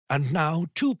And now,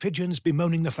 two pigeons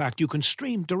bemoaning the fact you can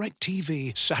stream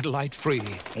DirecTV satellite-free.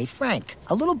 Hey, Frank,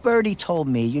 a little birdie told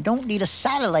me you don't need a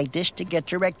satellite dish to get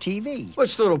DirecTV.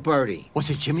 What's little birdie? Was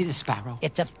it Jimmy the Sparrow?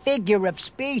 It's a figure of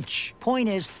speech. Point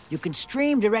is, you can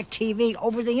stream DirecTV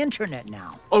over the internet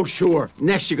now. Oh, sure.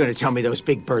 Next you're going to tell me those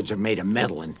big birds are made of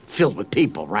metal and filled with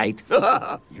people, right?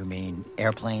 You mean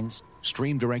airplanes?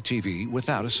 Stream DirecTV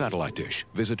without a satellite dish.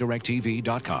 Visit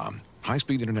DirecTV.com.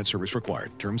 High-speed internet service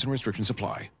required. Terms and restrictions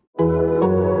apply.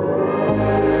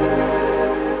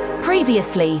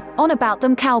 Previously on About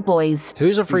Them Cowboys.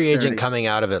 Who's a free agent coming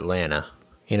out of Atlanta?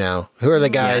 You know, who are the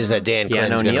guys that Dan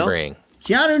Quinn's going to bring?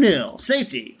 Keanu Neal,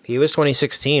 safety. He was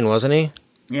 2016, wasn't he?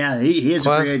 Yeah, he is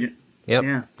a free agent. Yep.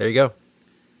 Yeah. There you go.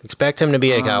 Expect him to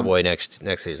be a Cowboy next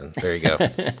season. There you go.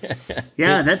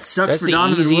 Yeah, that sucks for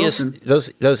Donovan Wilson.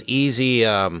 Those easy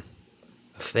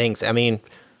things. I mean,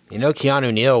 you know,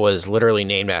 Keanu Neal was literally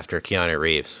named after Keanu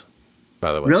Reeves,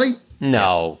 by the way. Really?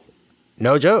 No.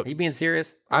 No joke. Are you being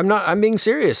serious? I'm being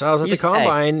serious. I was at the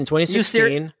Combine in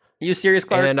 2016. You serious,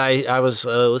 Clark? And I was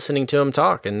listening to him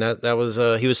talk, and that was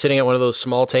he was sitting at one of those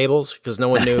small tables because no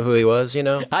one knew who he was, you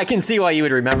know? I can see why you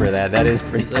would remember that. That is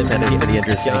pretty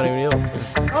interesting. Keanu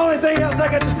Neal. Only thing else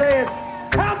I got to say is,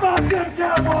 how about them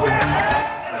Cowboys?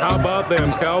 How about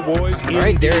them Cowboys? All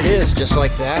right, there it is, just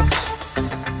like that.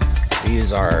 We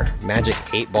use our magic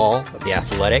 8-ball of the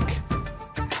Athletic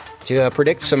to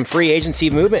predict some free agency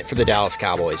movement for the Dallas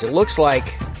Cowboys. It looks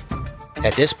like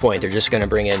at this point they're just going to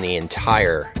bring in the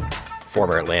entire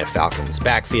former Atlanta Falcons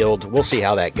backfield. We'll see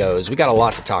how that goes. We got a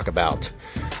lot to talk about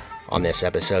on this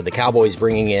episode. The Cowboys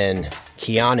bringing in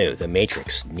Keanu, the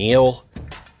Matrix, Neal.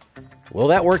 Will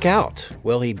that work out?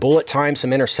 Will he bullet time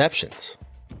some interceptions?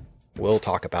 We'll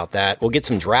talk about that. We'll get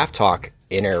some draft talk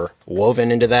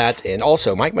interwoven into that. And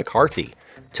also, Mike McCarthy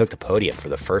took the podium for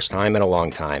the first time in a long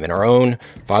time, and our own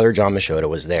Father John Machota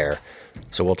was there.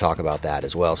 So we'll talk about that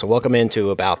as well. So welcome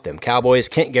into About Them Cowboys.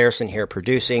 Kent Garrison here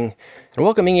producing, and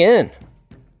welcoming in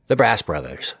the Brass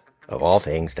Brothers of all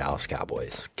things Dallas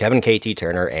Cowboys, Kevin KT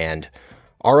Turner and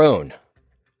our own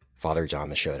Father John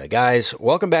Machota. Guys,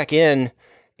 welcome back in,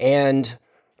 and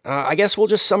I guess we'll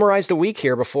just summarize the week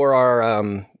here before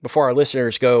our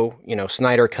listeners go,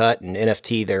 Snyder Cut and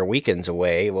NFT their weekends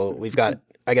away. Well, we've got,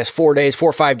 I guess, 4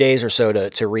 or 5 days or so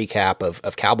to recap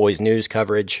of Cowboys news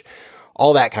coverage,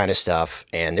 all that kind of stuff,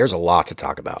 and there's a lot to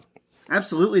talk about.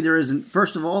 Absolutely, there isn't.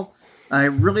 First of all, I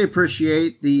really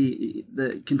appreciate the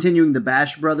continuing the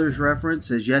Bash Brothers reference,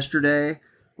 as yesterday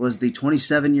was the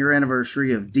 27-year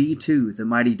anniversary of D2, The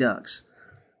Mighty Ducks,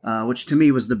 which to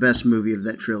me was the best movie of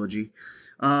that trilogy.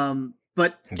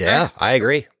 But yeah, I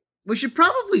agree. We should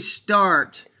probably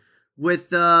start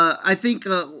with, I think,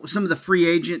 some of the free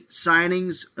agent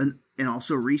signings and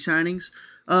also re-signings.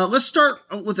 Let's start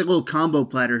with a little combo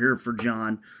platter here for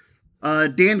John.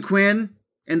 Dan Quinn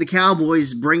and the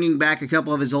Cowboys bringing back a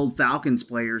couple of his old Falcons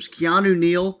players, Keanu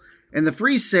Neal and the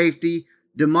free safety,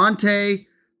 DeMonte,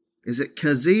 is it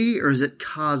Kazee or is it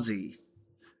Kazi?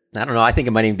 I don't know. I think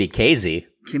it might even be KZ.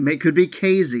 Could be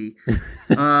KZ.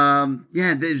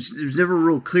 Yeah, there's never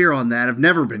real clear on that. I've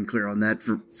never been clear on that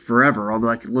for forever, although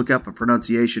I could look up a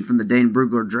pronunciation from the Dane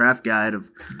Brugler draft guide of.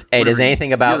 Hey, does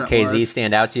anything about KZ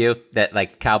stand out to you that,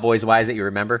 like, Cowboys-wise, that you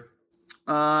remember?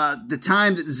 The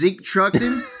time that Zeke trucked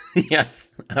him? Yes,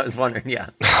 I was wondering, yeah.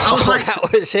 I was like, that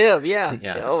was him, yeah.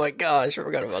 Oh my gosh, I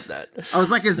forgot about that. I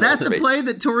was like, is that the play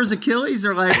that tore his Achilles,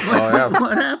 or like,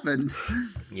 what happened?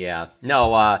 Yeah,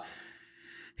 no,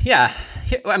 yeah,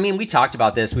 I mean, we've talked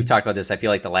about this, I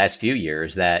feel like the last few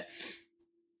years, that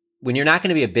when you're not going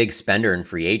to be a big spender in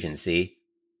free agency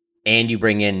and you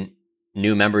bring in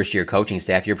new members to your coaching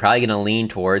staff, you're probably going to lean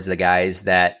towards the guys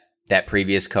that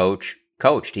previous coach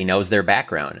coached. He knows their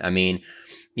background. I mean,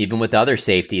 even with the other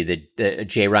safety, the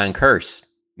J-Ron Curse,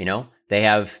 they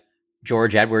have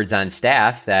George Edwards on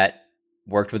staff that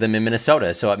worked with him in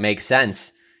Minnesota. So it makes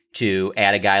sense to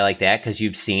add a guy like that because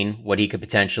you've seen what he could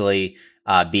potentially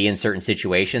be in certain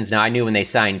situations. Now, I knew when they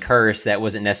signed Curse, that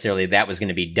wasn't necessarily that was going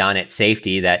to be done at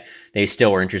safety, that they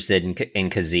still were interested in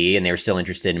Kazee and they were still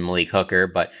interested in Malik Hooker.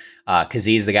 But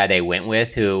Kazee is the guy they went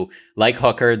with, who, like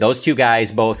Hooker, those two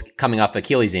guys both coming off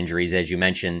Achilles injuries, as you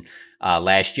mentioned,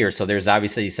 last year. So there's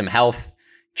obviously some health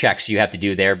checks you have to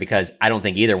do there, because I don't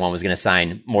think either one was going to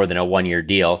sign more than a 1-year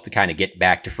deal to kind of get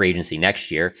back to free agency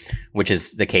next year, which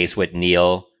is the case with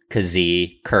Neal,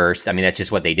 Kazee, Curse. I mean, that's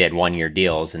just what they did, 1-year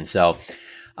deals. And so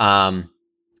all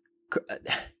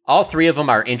three of them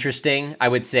are interesting. I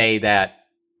would say that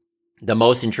the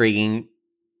most intriguing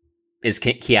is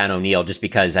Keanu Neal, just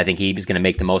because I think he was going to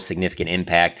make the most significant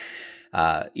impact.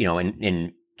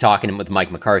 In talking with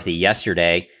Mike McCarthy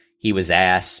yesterday, he was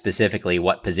asked specifically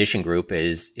what position group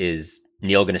is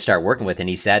Neal going to start working with, and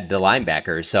he said the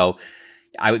linebackers. So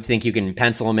I would think you can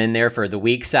pencil him in there for the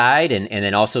weak side, and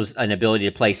then also an ability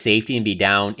to play safety and be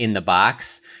down in the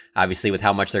box, obviously with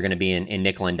how much they're going to be in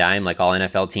nickel and dime like all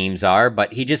NFL teams are.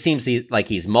 But he just seems like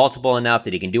he's multiple enough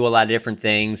that he can do a lot of different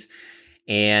things,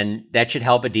 and that should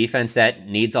help a defense that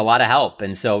needs a lot of help.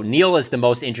 And so Neal is the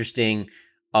most interesting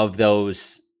of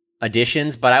those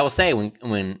additions. But I will say,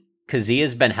 when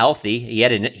Kazia's been healthy, he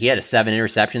had a 7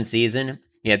 interception season.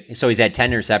 So he's had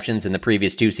 10 interceptions in the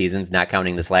previous 2 seasons, not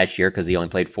counting this last year because he only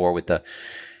played 4 with the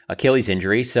Achilles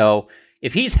injury. So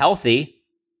if he's healthy,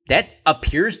 that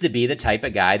appears to be the type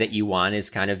of guy that you want as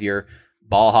kind of your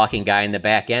ball hawking guy in the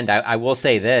back end. I will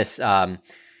say this,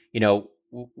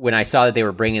 when I saw that they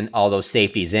were bringing all those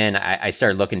safeties in, I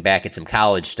started looking back at some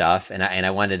college stuff, and I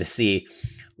wanted to see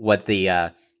what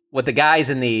the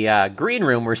guys in the green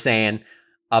room were saying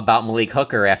about Malik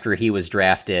Hooker after he was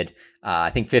drafted, I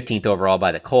think 15th overall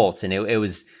by the Colts. And it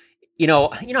was,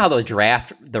 how those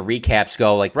the recaps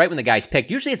go, like right when the guy's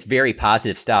picked, usually it's very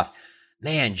positive stuff.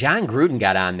 Man, John Gruden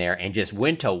got on there and just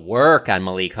went to work on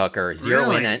Malik Hooker,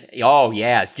 zeroing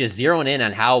in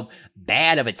on how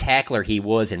bad of a tackler he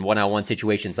was in one-on-one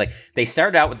situations. Like, they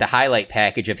started out with the highlight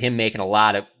package of him making a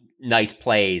lot of nice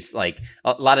plays, like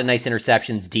a lot of nice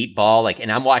interceptions, deep ball.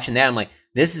 And I'm watching that, I'm like,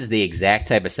 this is the exact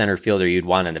type of center fielder you'd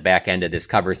want on the back end of this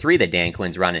cover 3 that Dan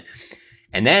Quinn's running.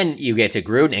 And then you get to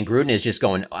Gruden, and Gruden is just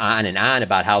going on and on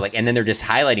about how, and then they're just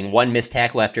highlighting one missed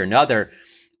tackle after another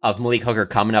of Malik Hooker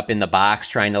coming up in the box,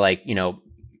 trying to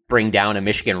bring down a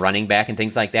Michigan running back and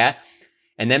things like that.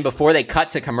 And then before they cut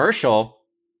to commercial,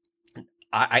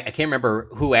 I can't remember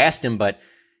who asked him, but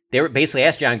they were basically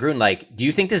asked John Gruden, do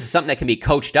you think this is something that can be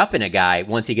coached up in a guy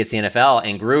once he gets the NFL?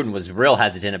 And Gruden was real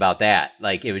hesitant about that.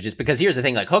 It was just because here's the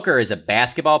thing, Hooker is a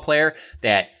basketball player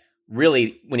that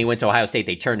really, when he went to Ohio State,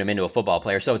 they turned him into a football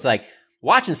player. So it's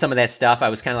watching some of that stuff, I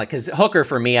was kind of because Hooker,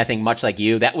 for me, I think much like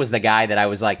you, that was the guy that I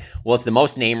was like, well, it's the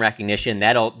most name recognition.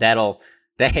 That'll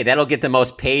get the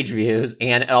most page views,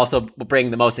 and also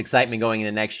bring the most excitement going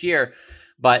into next year.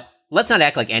 But let's not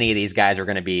act like any of these guys are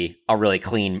going to be a really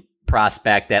clean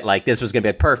prospect that this was going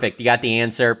to be perfect. You got the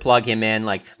answer, plug him in.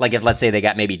 Like if, let's say, they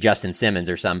got maybe Justin Simmons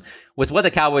or some, with what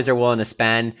the Cowboys are willing to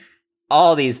spend,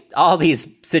 all these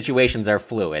situations are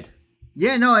fluid.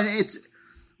 Yeah, no, and it's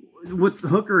with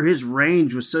Hooker, his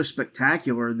range was so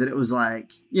spectacular that it was an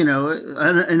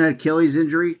Achilles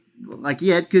injury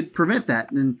he could prevent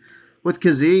that. And with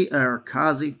Kazi, I'm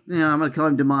going to call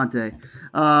him DeMonte.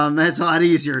 That's a lot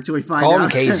easier until we find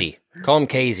out. Call him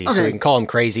Casey, okay. So we can call him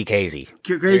Crazy Casey.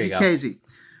 Crazy Casey.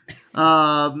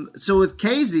 So with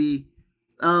Casey,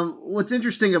 what's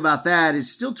interesting about that is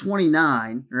still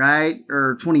 29, right?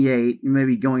 Or 28,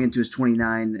 maybe going into his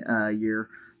 29 year.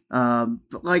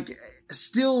 But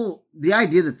still, the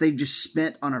idea that they've just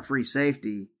spent on a free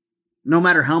safety, no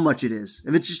matter how much it is,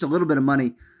 if it's just a little bit of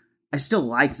money, I still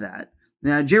like that.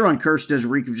 Now, Jaron Kearse does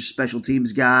reek of just special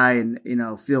teams guy and,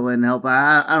 fill in and help.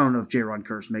 I don't know if Jaron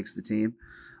Kearse makes the team.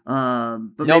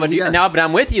 But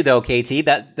I'm with you though, KT,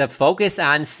 that the focus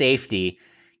on safety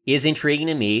is intriguing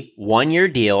to me. 1-year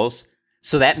deals.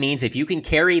 So that means if you can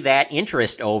carry that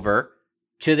interest over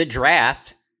to the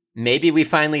draft, maybe we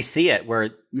finally see it where,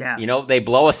 they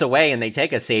blow us away and they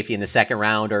take a safety in the second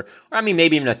round or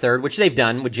maybe even a third, which they've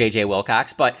done with JJ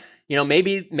Wilcox. But,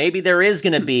 maybe there is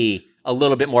going to be a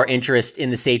little bit more interest in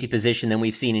the safety position than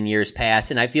we've seen in years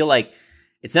past. And I feel like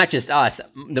it's not just us.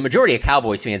 The majority of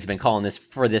Cowboys fans have been calling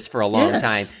for a long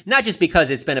time, not just because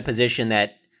it's been a position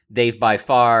that they've by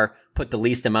far put the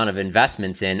least amount of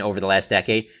investments in over the last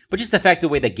decade, but just the fact of the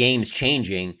way the game's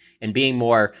changing and being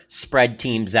more spread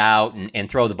teams out and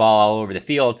throw the ball all over the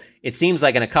field. It seems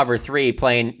like in a cover 3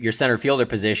 playing your center fielder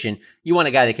position, you want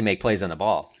a guy that can make plays on the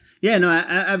ball. Yeah, no,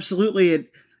 absolutely.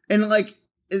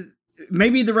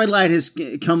 Maybe the red light has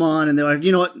come on and they're like,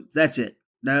 you know what, that's it.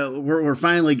 Now we're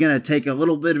finally going to take a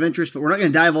little bit of interest, but we're not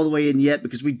going to dive all the way in yet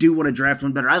because we do want to draft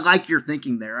one better. I like your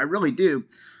thinking there. I really do.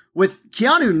 With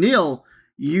Keanu Neal,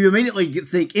 you immediately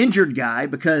think injured guy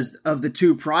because of the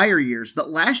 2 prior years.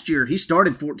 But last year he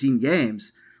started 14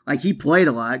 games. He played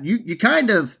a lot. I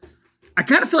kind of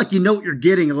feel like you know what you're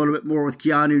getting a little bit more with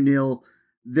Keanu Neal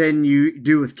than you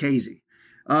do with Casey.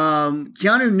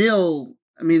 Keanu Neal,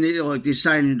 they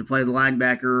signed him to play the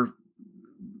linebacker,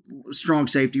 strong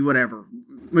safety, whatever.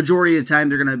 Majority of the time,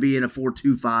 they're going to be in a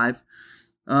 4-2-5.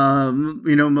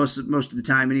 Most of the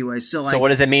time anyway. So what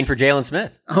does it mean for Jalen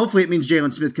Smith? Hopefully, it means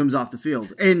Jalen Smith comes off the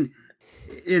field. And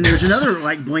there's another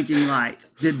blinking light.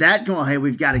 Did that go? Hey,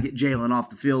 we've got to get Jalen off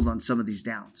the field on some of these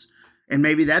downs, and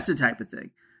maybe that's the type of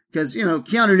thing. because,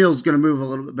 Keanu Neal's going to move a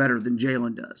little bit better than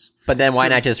Jalen does. But then why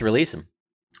not just release him?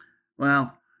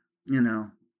 Well,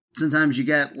 sometimes you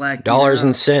get like dollars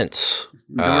and cents,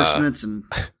 endorsements and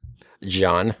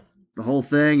John, the whole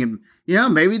thing. And,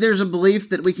 maybe there's a belief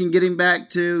that we can get him back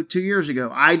to 2 years ago.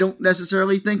 I don't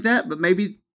necessarily think that, but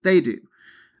maybe they do.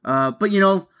 But,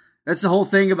 that's the whole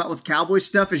thing about with Cowboys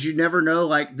stuff is you never know,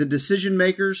 like the decision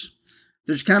makers.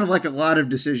 There's kind of like a lot of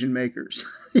decision makers,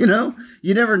 you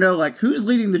never know, like who's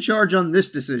leading the charge on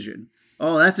this decision.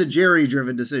 Oh, that's a Jerry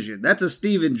driven decision. That's a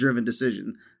Steven driven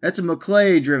decision. That's a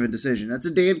McClay driven decision. That's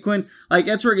a Dan Quinn. Like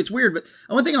that's where it gets weird. But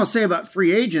one thing I'll say about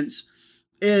free agents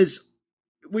is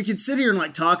we could sit here and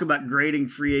like talk about grading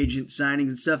free agent signings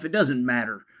and stuff. It doesn't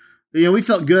matter. We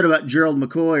felt good about Gerald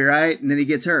McCoy, right? And then he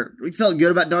gets hurt. We felt good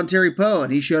about Dontari Poe,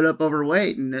 and he showed up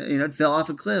overweight and, it fell off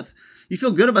a cliff. You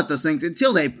feel good about those things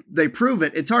until they prove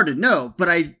it. It's hard to know. But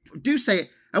I will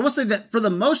say that for the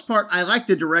most part, I like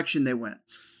the direction they went.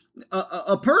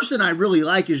 A person I really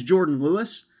like is Jordan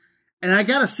Lewis. And I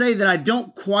got to say that I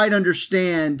don't quite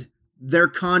understand their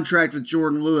contract with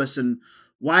Jordan Lewis and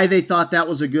why they thought that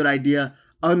was a good idea,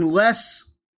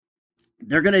 unless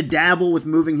they're going to dabble with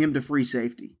moving him to free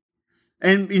safety.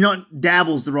 And,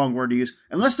 dabble's the wrong word to use,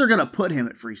 unless they're going to put him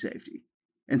at free safety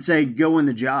and say, go in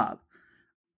the job.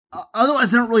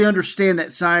 Otherwise, I don't really understand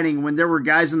that signing when there were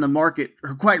guys in the market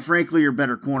who, quite frankly, are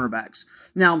better cornerbacks.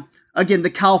 Now, again,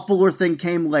 the Kyle Fuller thing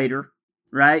came later,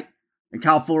 right? And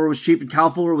Kyle Fuller was cheap, and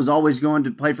Kyle Fuller was always going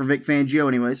to play for Vic Fangio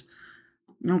anyways.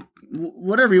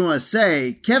 Whatever you want to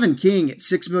say, Kevin King at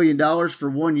 $6 million for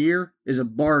 1 year is a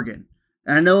bargain.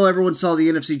 And I know everyone saw the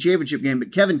NFC Championship game,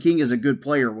 but Kevin King is a good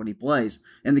player when he plays.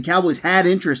 And the Cowboys had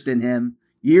interest in him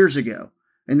years ago.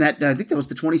 And that I think that was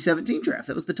the 2017 draft.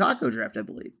 That was the Taco draft, I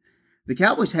believe. The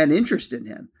Cowboys had interest in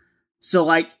him. So,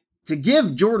 to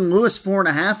give Jordan Lewis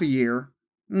 $4.5 a year,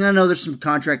 and I know there's some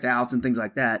contract outs and things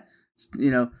like that,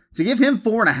 to give him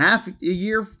 $4.5 a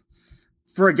year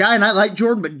for a guy, and I like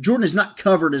Jordan, but Jordan is not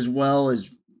covered as well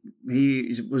as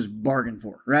he was bargained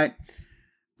for, right?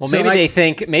 Well,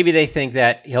 maybe they think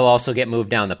that he'll also get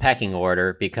moved down the pecking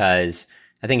order because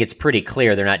I think it's pretty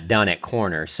clear they're not done at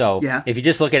corner. So if you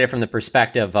just look at it from the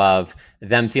perspective of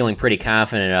them feeling pretty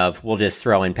confident of, we'll just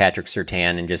throw in Patrick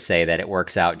Surtain and just say that it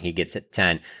works out and he gets it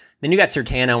 10. Then you got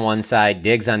Surtain on one side,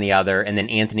 Diggs on the other, and then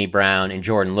Anthony Brown and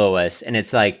Jordan Lewis. And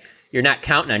it's like, you're not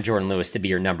counting on Jordan Lewis to be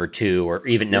your number 2 or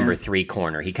even number 3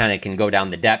 corner. He kind of can go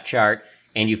down the depth chart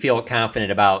and you feel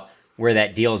confident about where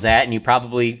that deal's at, and you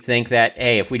probably think that,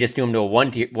 hey, if we just do him to a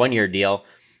one-year deal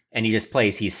and he just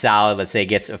plays, he's solid, let's say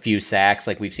gets a few sacks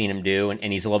like we've seen him do,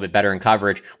 and he's a little bit better in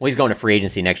coverage, well, he's going to free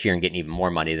agency next year and getting even more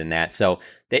money than that. So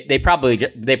they probably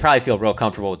feel real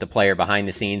comfortable with the player behind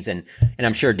the scenes, and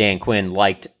I'm sure Dan Quinn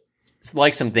liked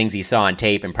some things he saw on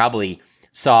tape and probably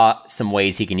saw some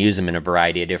ways he can use him in a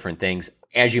variety of different things.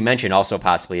 As you mentioned, also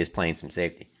possibly is playing some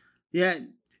safety. Yeah,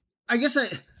 I guess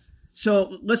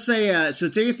So let's say so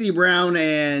it's Anthony Brown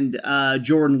and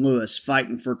Jordan Lewis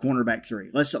fighting for cornerback 3.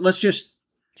 Let's just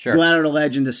go out on a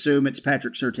ledge and assume it's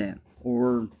Patrick Surtain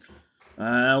or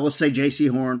let's say J.C.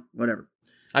 Horn, whatever.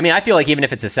 I mean, I feel like even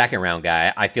if it's a second round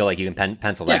guy, I feel like you can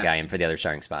pencil that guy in for the other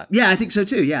starting spot. Yeah, I think so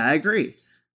too. Yeah, I agree.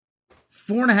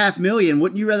 $4.5 million.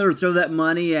 Wouldn't you rather throw that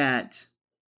money at?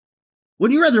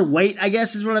 Wouldn't you rather wait? I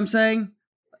guess is what I'm saying,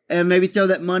 and maybe throw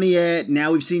that money at.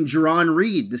 Now we've seen Jerron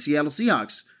Reed, the Seattle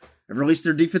Seahawks, have released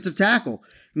their defensive tackle.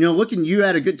 You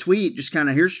had a good tweet, just kind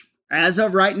of here's, as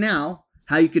of right now,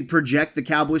 how you could project the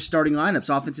Cowboys starting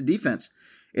lineups, offense and defense.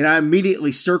 And I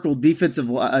immediately circled defensive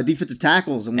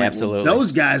tackles and went, absolutely, well,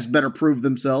 those guys better prove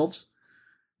themselves.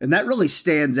 And that really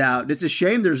stands out. It's a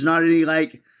shame there's not any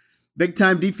big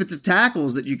time defensive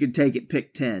tackles that you could take at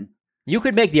pick 10. You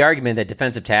could make the argument that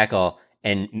defensive tackle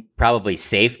and probably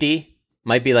safety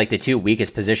might be the 2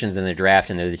 weakest positions in the draft,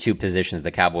 and they're the 2 positions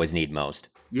the Cowboys need most.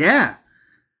 Yeah.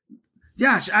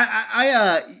 Gosh,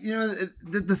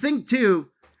 the thing too,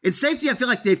 in safety, I feel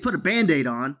like they've put a Band-Aid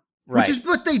on, which is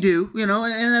what they do, and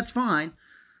that's fine.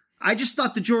 I just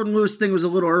thought the Jordan Lewis thing was a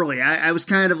little early. I was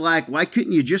kind of like, why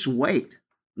couldn't you just wait?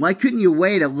 Why couldn't you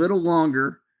wait a little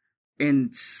longer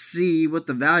and see what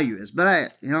the value is?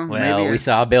 But maybe we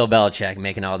saw Bill Belichick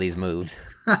making all these moves.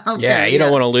 Okay, you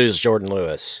don't want to lose Jordan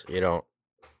Lewis. You don't.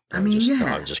 I'm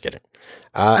just kidding.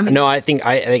 No, I think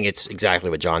it's exactly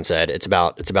what John said. It's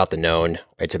about the known.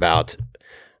 It's about,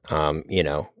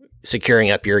 securing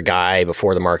up your guy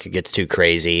before the market gets too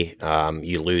crazy.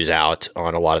 You lose out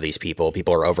on a lot of these people.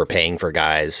 People are overpaying for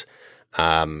guys.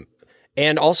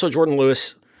 And also Jordan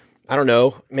Lewis, I don't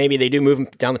know, maybe they do move him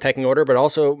down the pecking order, but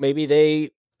also maybe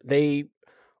they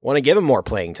want to give him more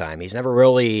playing time. He's never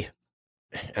really,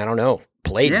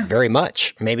 played very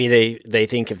much. Maybe they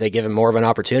think if they give him more of an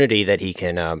opportunity that he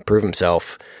can prove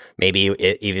himself. Maybe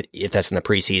if that's in the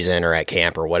preseason or at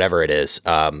camp or whatever it is.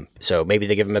 So maybe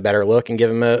they give him a better look and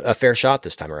give him a fair shot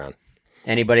this time around.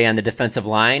 Anybody on the defensive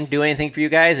line do anything for you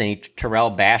guys? Any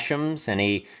Terrell Bashams?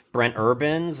 Any Brent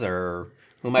Urbans? Or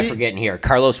who am I forgetting here?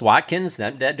 Carlos Watkins?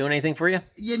 That doing anything for you?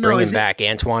 Bringing back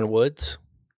Antoine Woods.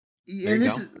 And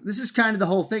this is kind of the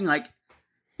whole thing. Like,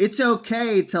 it's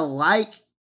okay to like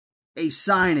a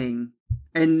signing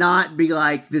and not be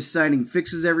like, this signing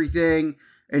fixes everything,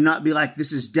 and not be like,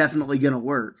 this is definitely going to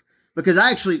work. Because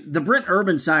the Brent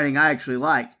Urban signing I actually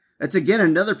like. It's, again,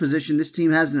 another position this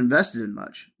team hasn't invested in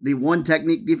much. The one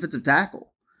technique defensive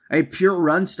tackle, a pure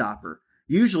run stopper.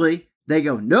 Usually they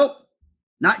go, nope,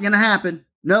 not going to happen.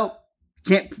 Nope,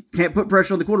 can't put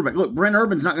pressure on the quarterback. Look, Brent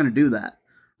Urban's not going to do that.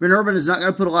 Brent Urban is not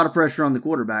going to put a lot of pressure on the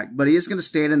quarterback, but he is going to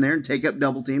stand in there and take up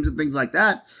double teams and things like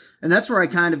that. And that's where I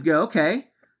kind of go, okay,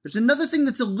 there's another thing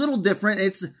that's a little different.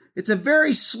 It's a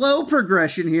very slow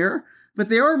progression here, but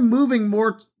they are moving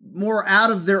more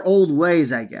out of their old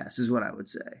ways, I guess, is what I would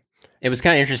say. It was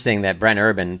kind of interesting that Brent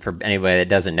Urban, for anybody that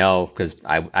doesn't know, because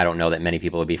I don't know that many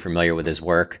people would be familiar with his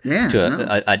work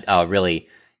to a really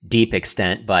deep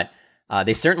extent, but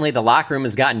the locker room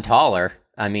has gotten taller.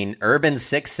 I mean, Urban's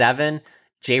 6'7",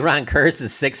 Jaron Kearse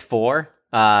is 6'4".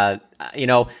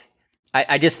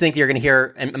 I just think you're going to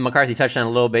hear, and McCarthy touched on it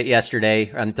a little bit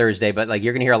yesterday on Thursday, but like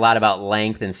you're going to hear a lot about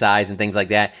length and size and things like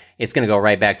that. It's going to go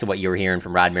right back to what you were hearing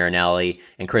from Rod Marinelli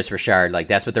and Chris Richard. Like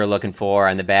that's what they're looking for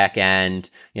on the back end,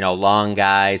 long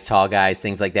guys, tall guys,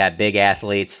 things like that, big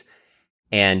athletes.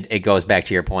 And it goes back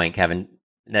to your point, Kevin,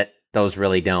 that those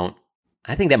really don't.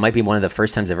 I think that might be one of the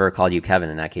first times I've ever called you Kevin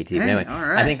and not KT. Hey, anyway, all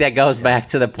right. I think that goes back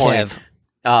to the point Kev.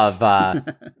 of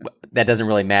that doesn't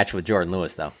really match with Jordan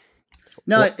Lewis, though.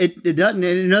 No, it doesn't.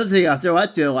 And another thing I'll throw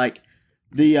out there, like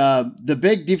the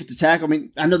big defensive tackle. I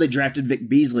mean, I know they drafted Vic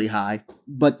Beasley high,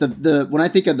 but the when I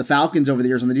think of the Falcons over the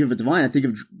years on the defensive line, I think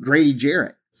of Grady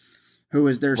Jarrett, who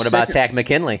is their. What about Tack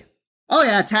McKinley? Oh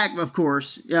yeah, Tack, of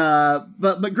course.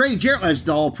 But Grady Jarrett is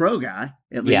the All-Pro guy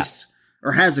at least,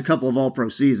 or has a couple of All-Pro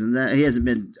seasons. He hasn't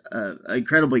been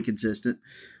incredibly consistent,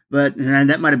 and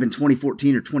that might have been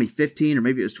 2014 or 2015, or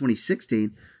maybe it was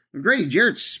 2016. Grady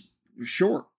Jarrett's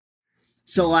short.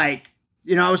 So, I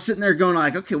was sitting there going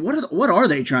like, okay, what are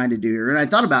they trying to do here? And I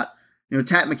thought about,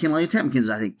 Tack McKinley. Tack McKinley's,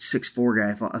 I think, 6'4"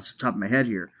 guy off the top of my head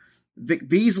here. Vic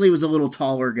Beasley was a little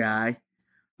taller guy.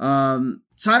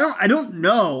 So I don't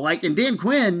know. Like, and Dan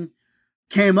Quinn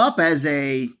came up as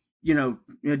a,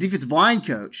 defensive line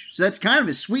coach. So that's kind of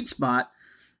his sweet spot.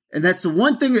 And that's the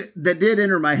one thing that did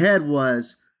enter my head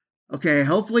was, okay,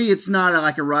 hopefully it's not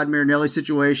like a Rod Marinelli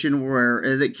situation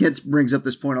where that Kent brings up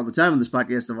this point all the time on this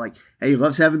podcast of like, hey, he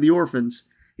loves having the orphans.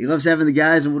 He loves having the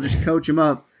guys and we'll just coach him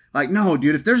up. Like, no,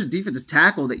 dude, if there's a defensive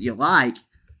tackle that you like,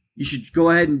 you should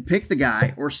go ahead and pick the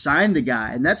guy or sign the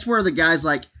guy. And that's where the guys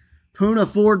like Poona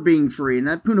Ford being free, and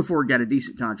that Poona Ford got a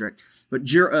decent contract, but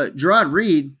Gerard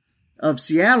Reed of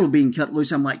Seattle being cut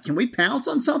loose, I'm like, can we pounce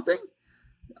on something?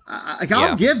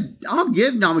 I'll give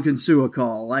Ndamukong Suh a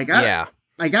call.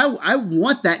 I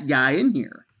want that guy in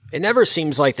here. It never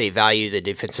seems like they value the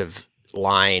defensive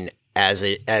line as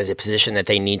a position that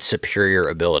they need superior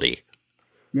ability.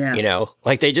 Yeah.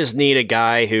 Like they just need a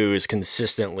guy who's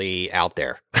consistently out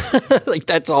there. Like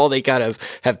that's all they kind of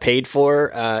have paid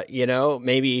for.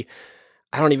 Maybe,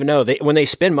 I don't even know. When they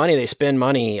spend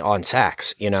money on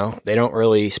sacks, they don't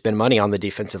really spend money on the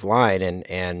defensive line.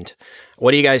 And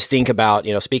what do you guys think about,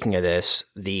 speaking of this,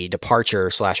 the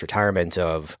departure / retirement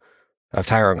of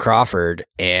Tyrone Crawford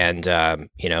and,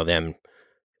 them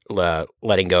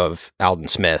letting go of Aldon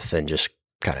Smith and just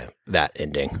kind of that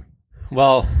ending?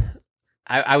 Well,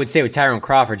 I would say with Tyrone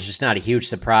Crawford, it's just not a huge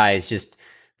surprise. Just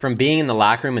from being in the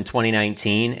locker room in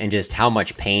 2019 and just how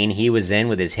much pain he was in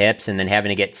with his hips and then having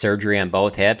to get surgery on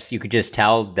both hips, you could just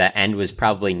tell the end was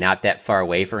probably not that far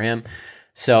away for him.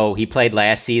 So he played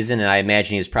last season, and I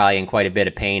imagine he was probably in quite a bit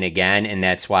of pain again. And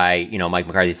that's why, Mike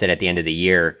McCarthy said at the end of the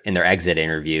year in their exit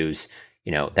interviews,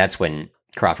 that's when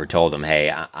Crawford told him, hey,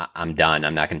 I'm done.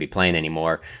 I'm not going to be playing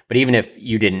anymore. But even if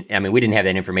we didn't have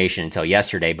that information until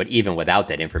yesterday, but even without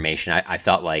that information, I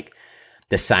felt like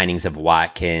the signings of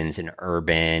Watkins and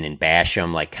Urban and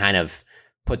Basham, like kind of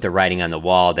put the writing on the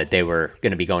wall that they were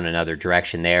going to be going another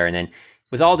direction there. And then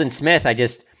with Aldon Smith,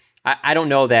 I don't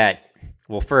know that.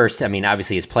 Well, first,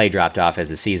 obviously his play dropped off as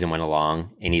the season went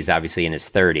along, and he's obviously in his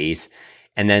 30s.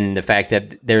 And then the fact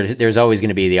that there's always going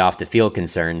to be the off the field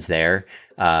concerns there,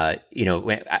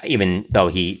 even though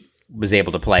he was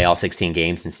able to play all 16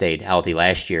 games and stayed healthy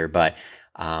last year. But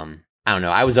I don't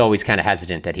know. I was always kind of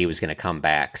hesitant that he was going to come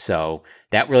back. So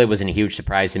that really wasn't a huge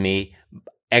surprise to me.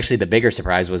 Actually, the bigger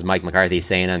surprise was Mike McCarthy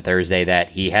saying on Thursday that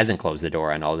he hasn't closed the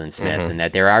door on Aldon Smith and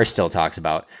that there are still talks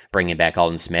about bringing back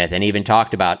Aldon Smith, and even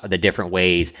talked about the different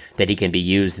ways that he can be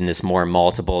used in this more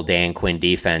multiple Dan Quinn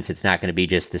defense. It's not going to be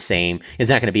just the same. It's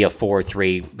not going to be a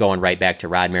 4-3 going right back to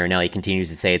Rod Marinelli. He continues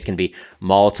to say it's going to be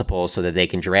multiple so that they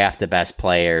can draft the best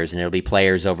players, and it'll be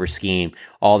players over scheme,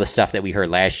 all the stuff that we heard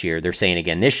last year. They're saying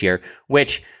again this year,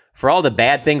 which for all the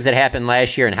bad things that happened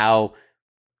last year and how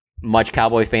much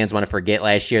Cowboy fans want to forget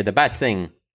last year, the best thing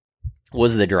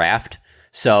was the draft.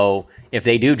 So if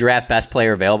they do draft best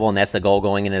player available, and that's the goal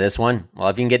going into this one, well,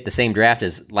 if you can get the same draft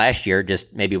as last year,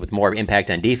 just maybe with more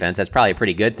impact on defense, that's probably a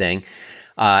pretty good thing.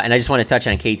 And I just want to touch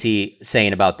on KT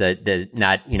saying about the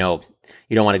not, you don't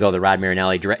want to go the Rod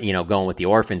Marinelli, going with the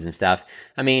orphans and stuff.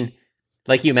 I mean,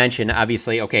 like you mentioned,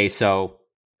 obviously, okay, so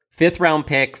it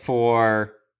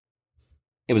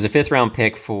was a 5th round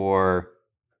pick for,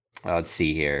 let's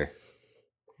see here.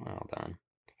 Hold on.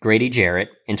 Grady Jarrett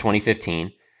in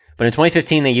 2015. But in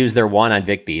 2015, they used their 1 on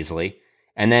Vic Beasley.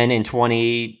 And then in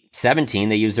 2017,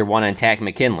 they used their 1 on Takk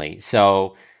McKinley.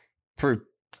 So for,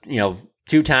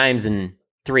 2 times in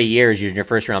 3 years using your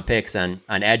first round picks on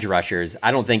edge rushers,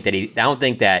 I don't think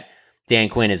that Dan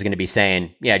Quinn is going to be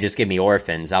saying, yeah, just give me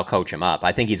orphans. I'll coach them up.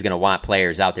 I think he's going to want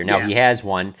players out there. Now, He has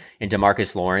one in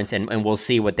DeMarcus Lawrence, and we'll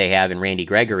see what they have in Randy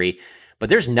Gregory. But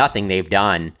there's nothing they've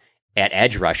done at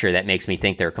edge rusher that makes me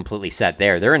think they're completely set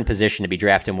there. They're in position to be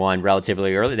drafting one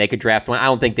relatively early. They could draft one. I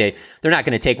don't think they're not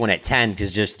going to take one at 10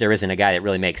 because just there isn't a guy that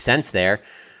really makes sense there.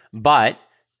 But,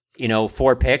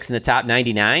 4 picks in the top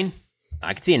 99,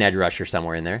 I could see an edge rusher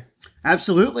somewhere in there.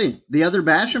 Absolutely. The other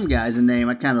Basham guy's a name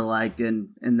I kind of liked in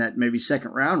that maybe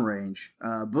 2nd round range.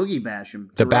 Boogie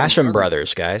Basham. The Basham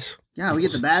brothers, guys. Yeah, we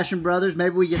get the Basham brothers.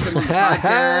 Maybe we get them on the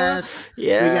podcast.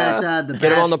 Yeah. We got the Get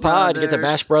Bash them on the pod. brothers. Get the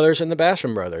Bash brothers and the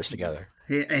Basham brothers together.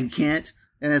 And Kent.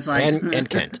 And it's like... And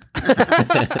Kent.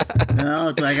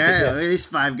 It's like, hey, these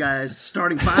 5 guys,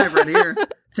 starting 5 right here.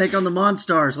 Take on the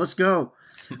Monstars. Let's go.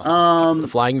 The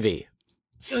Flying V.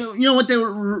 You know what?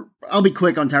 I'll be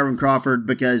quick on Tyrone Crawford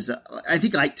because I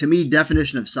think, to me,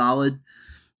 definition of solid.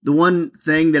 The one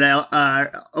thing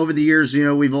that over the years,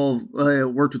 we've all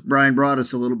worked with Brian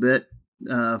Broaddus a little bit,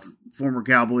 former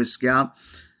Cowboys scout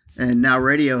and now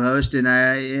radio host, and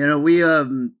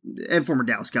and former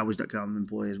DallasCowboys.com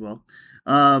employee as well.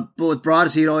 But with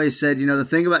Broaddus, he'd always said, the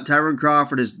thing about Tyrone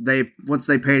Crawford is once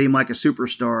they paid him like a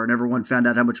superstar, and everyone found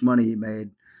out how much money he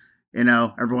made.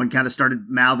 Everyone kind of started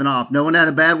mouthing off. No one had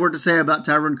a bad word to say about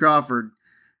Tyrone Crawford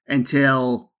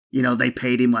until, they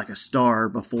paid him like a star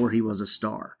before he was a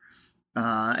star.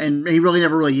 And he really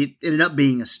never really ended up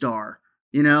being a star,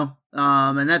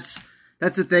 and that's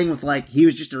the thing with he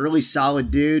was just a really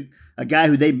solid dude, a guy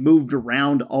who they moved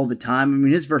around all the time. I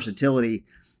mean, his versatility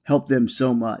helped them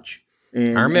so much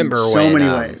in many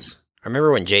ways. I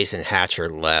remember when Jason Hatcher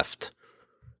left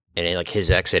and in his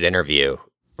exit interview,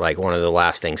 one of the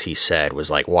last things he said was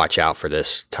watch out for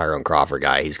this Tyrone Crawford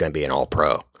guy. He's going to be an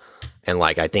all-pro. And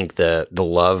I think the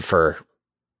love for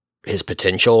his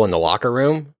potential in the locker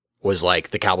room was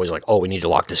the Cowboys oh, we need to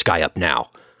lock this guy up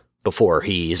now before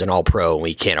he's an all-pro and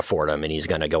we can't afford him and he's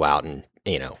going to go out and,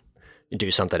 do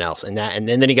something else. And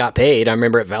then he got paid. I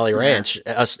remember at Valley Ranch,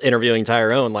 us interviewing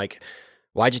Tyrone,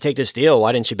 why'd you take this deal?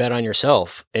 Why didn't you bet on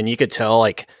yourself? And you could tell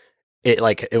it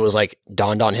was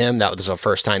dawned on him that was the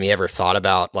first time he ever thought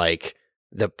about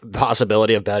the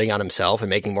possibility of betting on himself and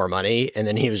making more money. And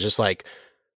then he was just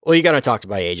well, you got to talk to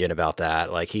my agent about that.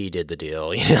 He did the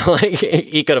deal,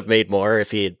 he could have made more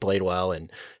if he had played well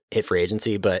and hit free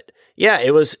agency. But yeah,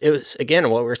 it was again,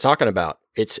 what we were talking about.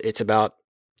 It's about,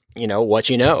 what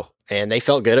and they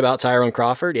felt good about Tyrone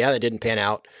Crawford. Yeah, that didn't pan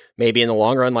out maybe in the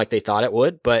long run like they thought it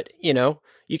would, but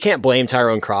you can't blame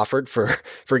Tyrone Crawford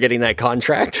for getting that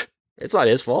contract. It's not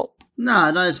his fault.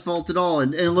 No, not his fault at all.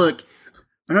 And look,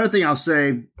 another thing I'll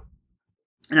say,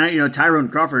 and Tyrone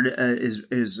Crawford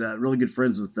is really good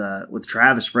friends with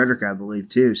Travis Frederick, I believe,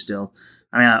 too. Still,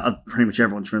 pretty much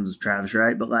everyone's friends with Travis,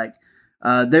 right? But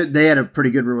they had a pretty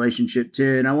good relationship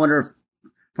too. And I wonder if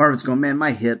part of it's going, man,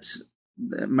 my hips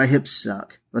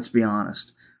suck. Let's be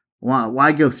honest.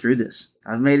 Why go through this?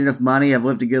 I've made enough money. I've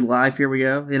lived a good life. Here we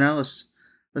go.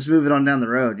 Let's move it on down the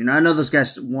road. I know those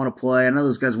guys want to play. I know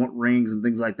those guys want rings and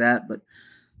things like that. But,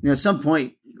 at some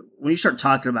point, when you start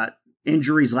talking about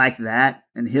injuries like that,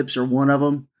 and hips are one of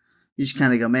them, you just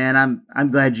kind of go, man,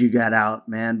 I'm glad you got out,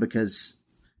 man, because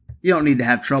you don't need to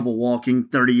have trouble walking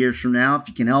 30 years from now if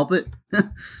you can help it.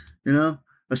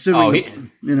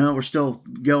 Assuming, we're still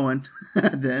going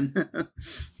then.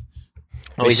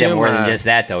 Oh, he's had more than just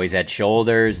that, though. He's had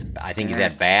shoulders. I think he's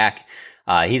had back.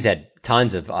 He's had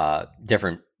tons of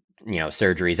different,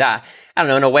 surgeries. I don't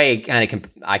know. In a way,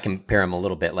 I compare him a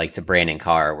little bit like to Brandon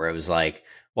Carr, where it was like,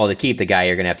 well, to keep the guy,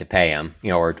 you're going to have to pay him,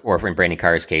 or in Brandon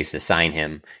Carr's case, to sign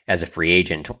him as a free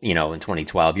agent, in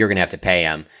 2012, you're going to have to pay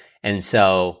him. And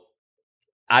so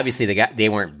obviously they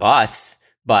weren't busts,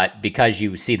 but because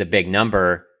you see the big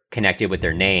number connected with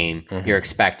their name, you're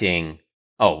expecting,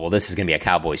 oh, well, this is going to be a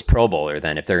Cowboys Pro Bowler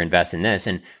then if they're investing this.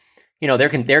 And, there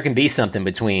can be something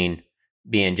between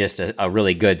being just a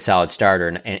really good, solid starter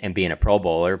and being a Pro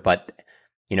Bowler. But,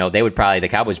 the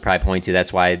Cowboys would probably point to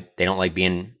that's why they don't like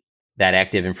being that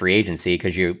active in free agency,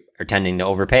 because you are tending to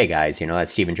overpay guys. That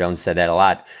Stephen Jones said that a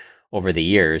lot over the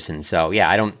years. And so, yeah,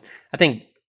 I think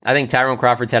Tyrone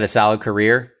Crawford's had a solid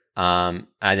career. And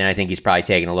then I think he's probably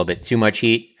taken a little bit too much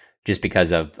heat just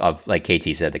because of like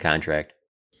KT said, the contract.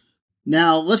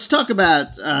 Now, let's talk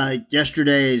about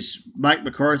yesterday's Mike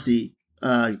McCarthy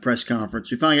press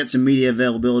conference. We finally got some media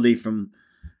availability from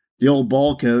the old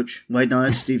ball coach. Wait, no,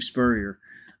 that's Steve Spurrier.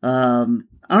 I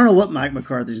don't know what Mike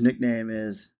McCarthy's nickname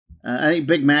is. I think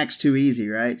Big Mac's too easy,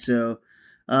 right? So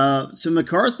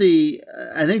McCarthy,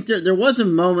 I think there was a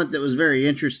moment that was very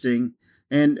interesting.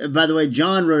 And by the way,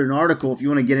 John wrote an article, if you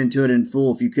want to get into it in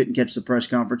full, if you couldn't catch the press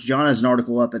conference. John has an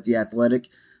article up at The Athletic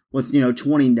with,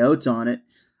 20 notes on it.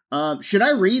 Should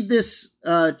I read this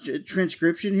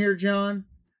transcription here, John?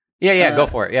 Yeah, go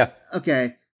for it. Yeah.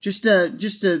 Okay. Just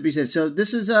to be safe. So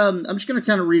this is I'm just going to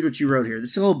kind of read what you wrote here.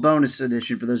 This is a little bonus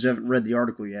edition for those who haven't read the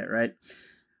article yet, right?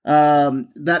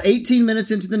 About 18 minutes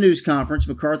into the news conference,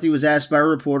 McCarthy was asked by a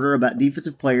reporter about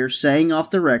defensive players saying off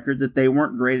the record that they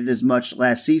weren't graded as much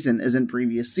last season as in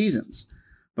previous seasons.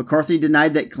 McCarthy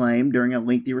denied that claim during a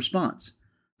lengthy response.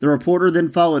 The reporter then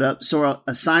followed up, so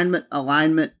assignment,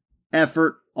 alignment,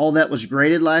 effort, all that was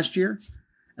graded last year?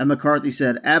 And McCarthy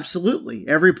said, absolutely.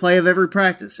 Every play of every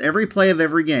practice, every play of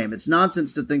every game. It's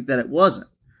nonsense to think that it wasn't.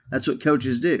 That's what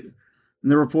coaches do.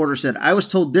 And the reporter said, I was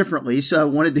told differently, so I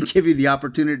wanted to give you the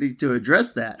opportunity to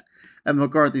address that. And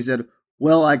McCarthy said,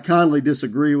 well, I kindly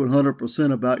disagree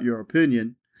 100% about your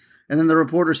opinion. And then the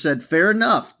reporter said, fair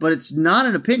enough, but it's not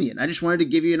an opinion. I just wanted to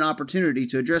give you an opportunity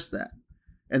to address that.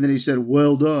 And then he said,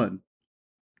 well done.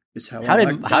 How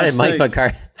did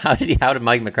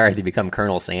Mike McCarthy become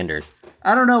Colonel Sanders?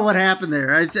 I don't know what happened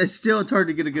there. It's hard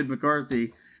to get a good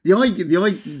McCarthy. The only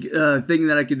thing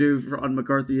that I could do on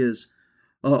McCarthy is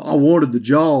I wanted the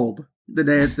job. The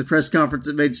day at the press conference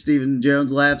that made Stephen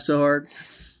Jones laugh so hard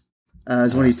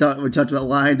is when we talked about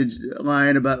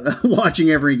lying about watching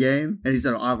every game, and he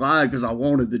said I lied because I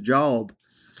wanted the job.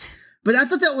 But I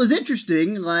thought that was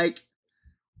interesting. Like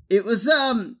it was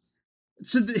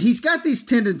he's got these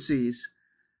tendencies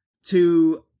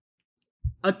to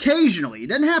occasionally, it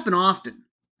doesn't happen often,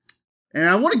 and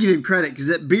I want to give him credit because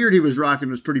that beard he was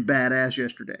rocking was pretty badass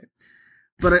yesterday.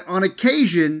 But on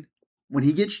occasion, when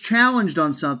he gets challenged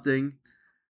on something,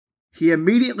 he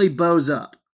immediately bows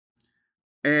up.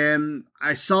 And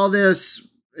I saw this,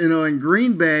 in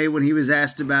Green Bay when he was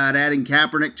asked about adding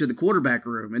Kaepernick to the quarterback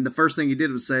room. And the first thing he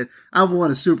did was say, I've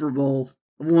won a Super Bowl.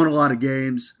 I've won a lot of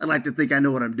games. I'd like to think I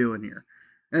know what I'm doing here.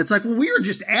 And it's like, well, we were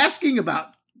just asking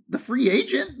about the free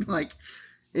agent.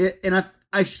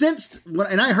 I sensed,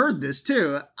 and I heard this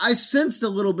too, I sensed a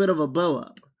little bit of a bow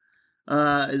up.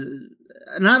 And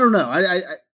I don't know.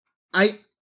 I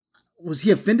was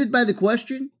he offended by the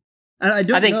question? I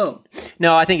don't know.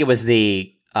 No, I think it was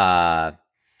the, and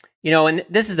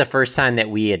this is the first time that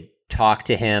we had talked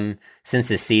to him since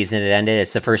the season had ended.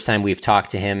 It's the first time we've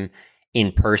talked to him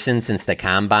in person since the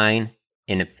combine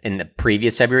in the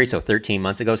previous February, so 13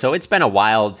 months ago. So it's been a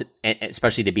while,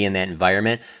 especially to be in that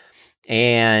environment.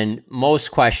 And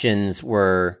most questions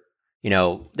were,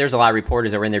 there's a lot of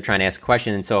reporters that were in there trying to ask a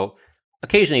question. And so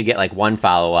occasionally you get like one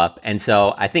follow-up. And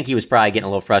so I think he was probably getting a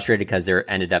little frustrated because there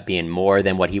ended up being more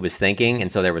than what he was thinking.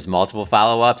 And so there was multiple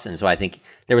follow-ups. And so I think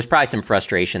there was probably some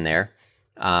frustration there.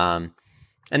 And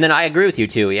then I agree with you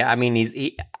too. Yeah. I mean,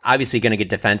 he obviously going to get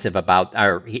defensive about,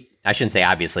 I shouldn't say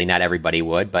obviously, not everybody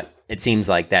would, but it seems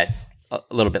like that's a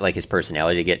little bit like his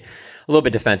personality to get a little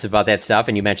bit defensive about that stuff.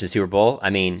 And you mentioned Super Bowl.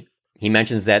 I mean, he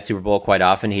mentions that Super Bowl quite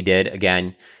often. He did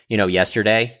again,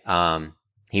 yesterday.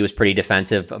 He was pretty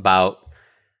defensive about,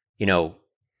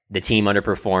 the team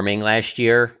underperforming last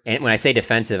year. And when I say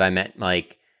defensive, I meant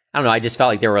like, I don't know, I just felt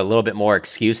like there were a little bit more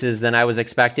excuses than I was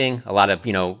expecting. A lot of,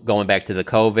 going back to the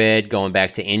COVID, going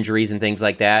back to injuries and things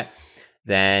like that.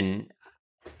 And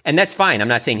that's fine. I'm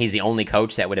not saying he's the only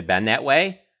coach that would have been that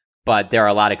way, but there are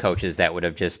a lot of coaches that would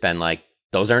have just been like,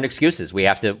 those aren't excuses. We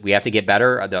have to get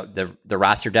better. The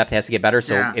roster depth has to get better.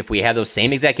 So if we have those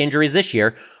same exact injuries this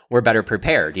year, we're better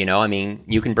prepared. I mean,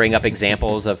 you can bring up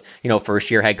examples of,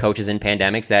 first year head coaches in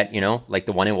pandemics that, like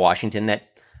the one in Washington, that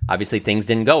obviously things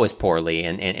didn't go as poorly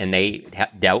and they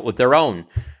dealt with their own,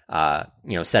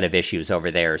 set of issues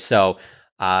over there. So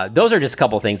those are just a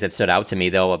couple things that stood out to me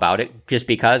though about it, just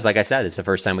because, like I said, it's the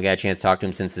first time we got a chance to talk to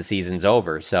him since the season's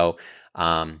over. So,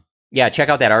 check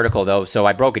out that article though. So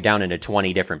I broke it down into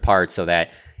 20 different parts so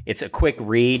that it's a quick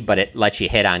read, but it lets you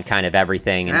hit on kind of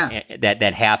everything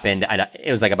that happened.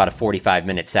 It was like about a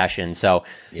 45-minute session. So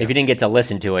if you didn't get to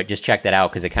listen to it, just check that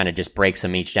out because it kind of just breaks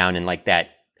them each down. And like that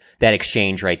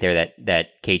exchange right there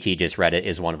that KT just read it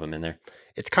is one of them in there.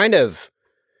 It's kind of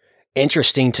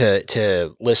interesting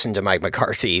to listen to Mike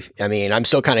McCarthy. I mean, I'm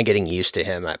still kind of getting used to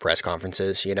him at press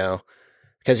conferences,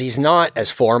 because he's not as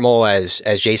formal as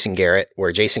Jason Garrett,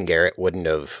 where Jason Garrett wouldn't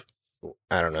have,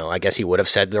 I don't know, I guess he would have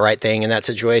said the right thing in that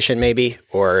situation maybe,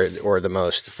 or the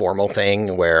most formal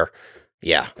thing where,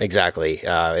 yeah, exactly.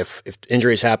 If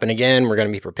injuries happen again, we're going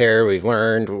to be prepared. We've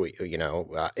learned,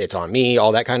 it's on me,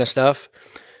 all that kind of stuff.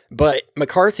 But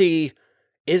McCarthy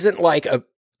isn't like a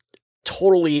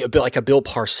bit like a Bill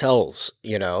Parcells,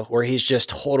 where he's just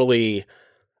totally,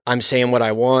 I'm saying what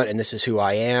I want and this is who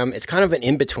I am. It's kind of an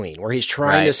in-between where he's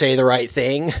trying to say the right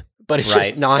thing, but it's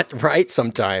just not right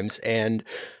sometimes. And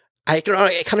I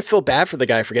kind of feel bad for the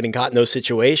guy for getting caught in those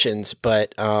situations,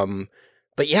 but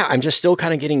yeah, I'm just still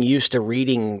kind of getting used to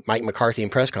reading Mike McCarthy in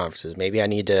press conferences. Maybe I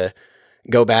need to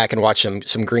go back and watch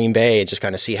some Green Bay and just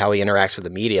kind of see how he interacts with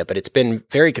the media, but it's been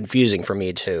very confusing for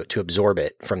me to absorb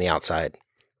it from the outside.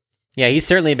 Yeah, he's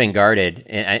certainly been guarded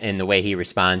in the way he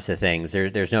responds to things.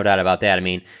 There's no doubt about that. I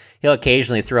mean, he'll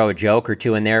occasionally throw a joke or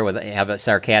two in there have a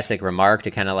sarcastic remark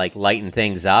to kind of like lighten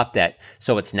things up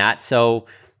so it's not so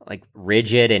like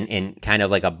rigid and kind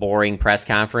of like a boring press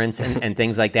conference and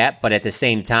things like that. But at the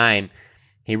same time,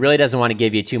 he really doesn't want to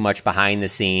give you too much behind the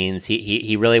scenes.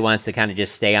 He really wants to kind of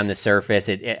just stay on the surface.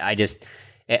 I guess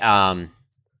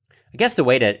the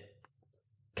way to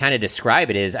kind of describe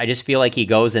it is I just feel like he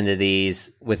goes into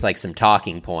these with like some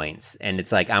talking points, and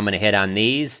it's like, I'm going to hit on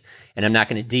these and I'm not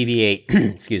going to deviate,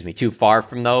 too far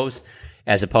from those,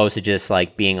 as opposed to just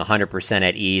like being 100%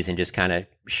 at ease and just kind of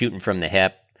shooting from the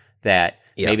hip.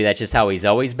 Maybe that's just how he's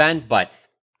always been. But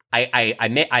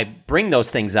I bring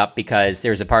those things up because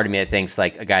there's a part of me that thinks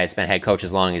like a guy that's been head coach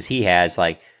as long as he has,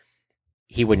 like,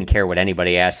 he wouldn't care what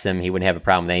anybody asks him. He wouldn't have a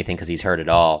problem with anything because he's heard it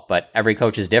all. But every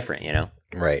coach is different,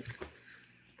 Right.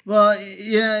 Well,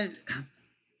 yeah,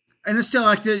 and it's still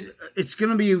like it's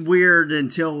going to be weird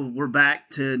until we're back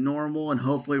to normal, and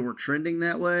hopefully we're trending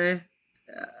that way.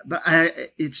 But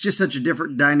it's just such a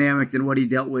different dynamic than what he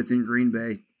dealt with in Green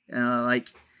Bay.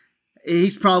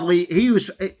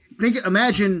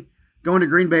 Imagine going to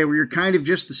Green Bay where you're kind of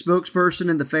just the spokesperson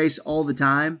in the face all the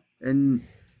time, and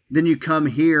then you come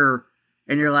here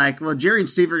and you're like, well, Jerry and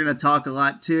Steve are going to talk a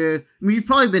lot too. I mean, you've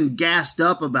probably been gassed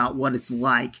up about what it's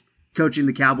like coaching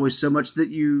the Cowboys so much that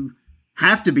you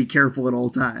have to be careful at all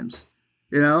times.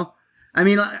 I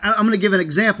mean, I'm going to give an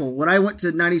example. When I went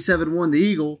to 97.1 The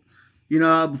Eagle,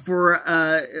 before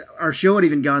our show had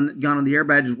even gone on the air,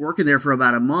 but I was working there for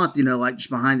about a month, like just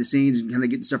behind the scenes and kind of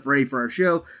getting stuff ready for our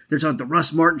show. There's like the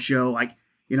Russ Martin show, like,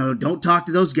 don't talk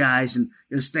to those guys and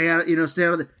stay out of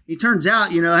the. It turns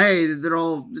out, hey, they're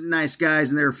all nice guys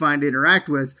and they're fine to interact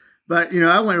with. But,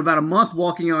 I went about a month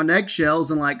walking on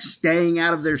eggshells and like staying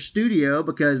out of their studio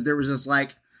because there was this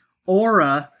like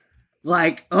aura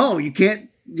like, oh, you can't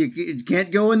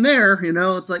go in there.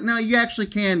 It's like, no, you actually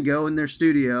can go in their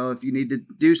studio if you need to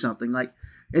do something. Like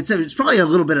it's probably a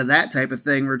little bit of that type of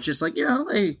thing where it's just like,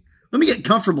 hey, let me get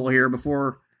comfortable here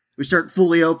before we start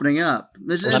fully opening up.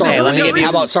 How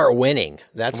about start winning?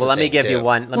 Let me give you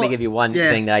one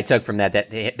thing that I took from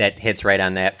that hits right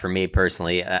on that for me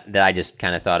personally, that I just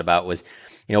kind of thought about was,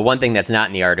 one thing that's not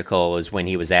in the article was when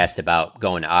he was asked about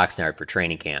going to Oxnard for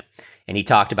training camp. And he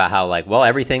talked about how like, well,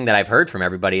 everything that I've heard from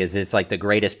everybody is it's like the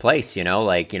greatest place,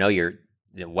 the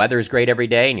weather's great every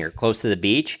day and you're close to the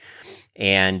beach.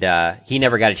 And he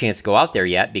never got a chance to go out there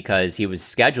yet because he was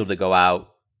scheduled to go out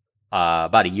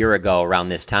about a year ago around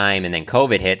this time, and then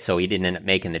COVID hit, so he didn't end up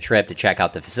making the trip to check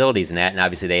out the facilities and that, and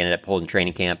obviously they ended up holding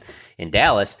training camp in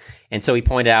Dallas. And so he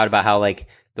pointed out about how like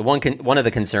the one of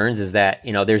the concerns is that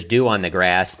there's dew on the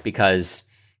grass because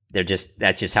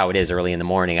that's just how it is early in the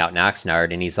morning out in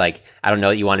Oxnard. And he's like, I don't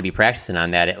know that you want to be practicing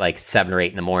on that at like 7 or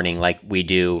 8 in the morning like we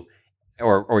do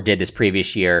or did this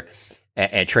previous year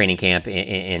at training camp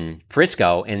in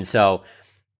Frisco. And so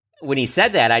when he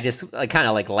said that, I just kind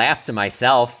of like laughed to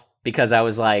myself because I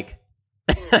was like,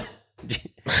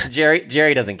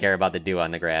 Jerry doesn't care about the dew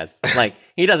on the grass. Like,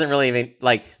 he doesn't really even,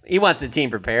 like, he wants the team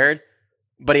prepared,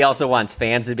 but he also wants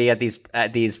fans to be at these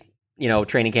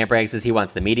training camp practices. He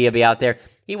wants the media to be out there.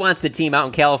 He wants the team out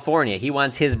in California. He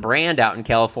wants his brand out in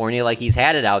California, like he's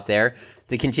had it out there,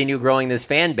 to continue growing this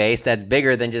fan base that's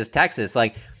bigger than just Texas.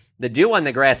 Like, the dew on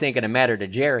the grass ain't going to matter to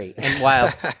Jerry. And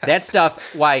while that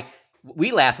stuff, why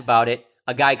we laugh about it,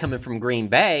 a guy coming from Green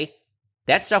Bay,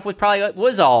 that stuff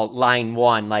was all line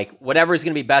one, like whatever is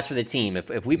going to be best for the team.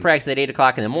 If we practice at 8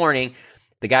 o'clock in the morning,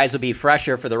 the guys will be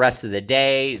fresher for the rest of the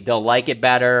day. They'll like it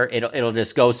better. It'll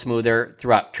just go smoother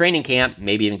throughout training camp.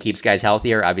 Maybe even keeps guys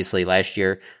healthier. Obviously, last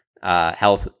year,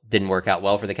 health didn't work out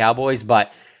well for the Cowboys.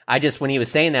 But when he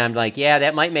was saying that, I'm like, yeah,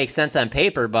 that might make sense on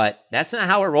paper, but that's not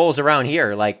how it rolls around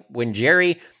here. Like, when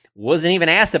Jerry wasn't even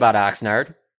asked about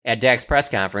Oxnard at Dak's press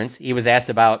conference, he was asked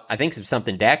about, I think,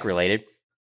 something Dak related,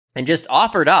 and just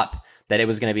offered up that it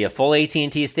was going to be a full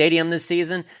AT&T Stadium this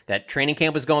season, that training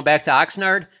camp was going back to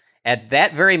Oxnard. At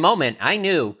that very moment, I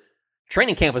knew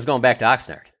training camp was going back to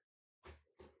Oxnard.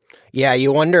 Yeah,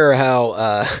 you wonder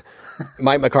how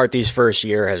Mike McCarthy's first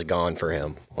year has gone for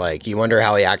him. Like, you wonder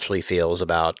how he actually feels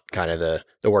about kind of the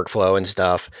workflow and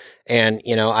stuff. And,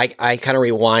 I kind of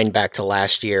rewind back to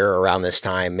last year around this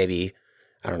time, maybe,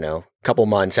 I don't know, a couple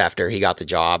months after he got the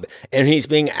job, and he's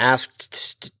being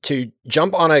asked to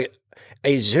jump on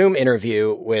a Zoom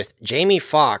interview with Jamie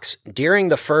Foxx during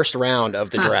the first round of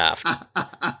the draft.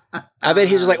 I bet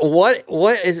he's just like, what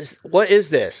is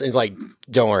this? And he's like,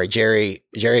 don't worry, Jerry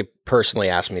personally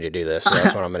asked me to do this, so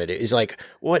that's what I'm going to do. He's like,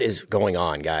 what is going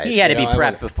on, guys? He had to be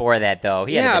prepped before that, though.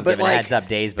 He had to be given heads up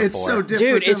days before. It's so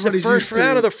different. Dude, it's the first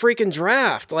round of the freaking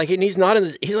draft. Like, and he's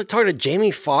like talking to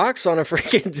Jamie Foxx on a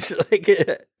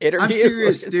freaking interview. I'm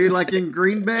serious, dude. Like, in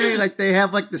Green Bay, like, they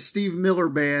have like the Steve Miller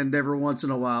Band every once in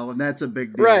a while, and that's a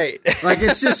big deal. Right. Like,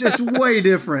 it's way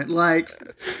different. Like,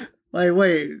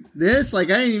 wait, this? Like,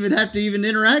 I didn't even have to even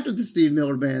interact with the Steve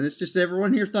Miller Band. It's just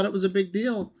everyone here thought it was a big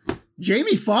deal.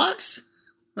 Jamie Foxx?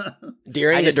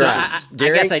 During the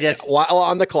draft. While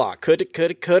on the clock. Could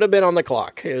have been on the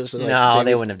clock. It was like, no,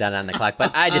 they wouldn't have done it on the clock.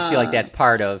 But I just feel like that's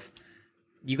part of,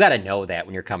 you got to know that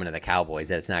when you're coming to the Cowboys,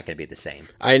 that it's not going to be the same.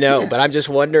 I know, but I'm just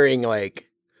wondering, like,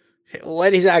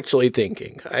 what he's actually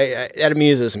thinking. That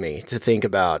amuses me to think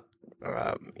about,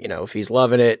 if he's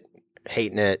loving it,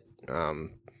 hating it,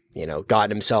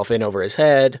 gotten himself in over his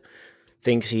head,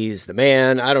 thinks he's the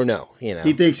man. I don't know.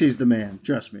 He thinks he's the man.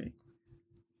 Trust me.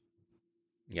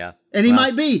 Yeah. And he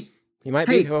might be. He might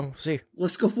be. We'll see.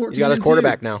 Let's go 14. He's got a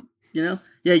quarterback now. Yeah,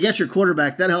 you got your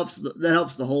quarterback. That helps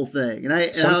the whole thing.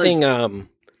 And something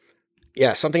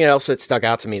else that stuck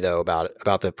out to me though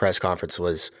about the press conference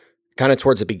was kind of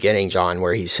towards the beginning, John,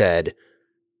 where he said,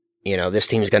 this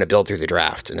team's going to build through the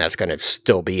draft, and that's going to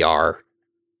still be our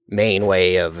main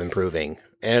way of improving.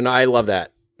 And I love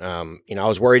that. I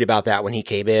was worried about that when he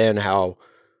came in, how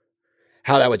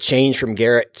that would change from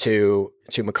Garrett to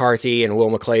McCarthy and Will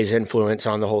McClay's influence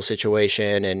on the whole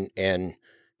situation. And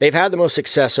they've had the most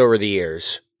success over the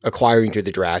years, acquiring through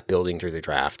the draft, building through the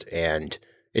draft. And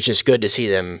it's just good to see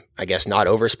them, I guess, not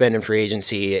overspend in free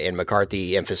agency, and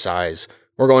McCarthy emphasize,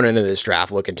 we're going into this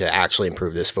draft looking to actually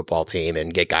improve this football team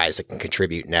and get guys that can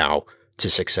contribute now to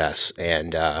success.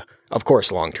 And, of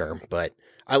course, long term, but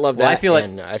I love that. Well,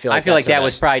 I feel like that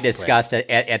was probably discussed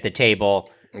at the table.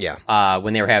 Yeah.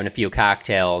 When they were having a few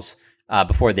cocktails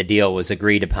before the deal was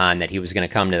agreed upon that he was going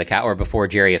to come to the or before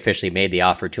Jerry officially made the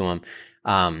offer to him.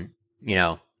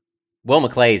 Will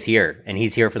McClay is here, and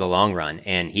he's here for the long run,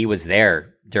 and he was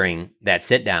there during that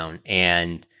sit down.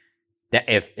 And that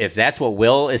if that's what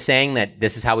Will is saying, that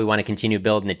this is how we want to continue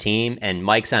building the team, and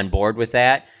Mike's on board with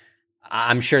that,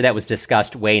 I'm sure that was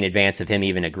discussed way in advance of him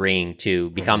even agreeing to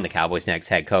become the Cowboys' next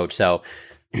head coach. So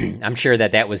I'm sure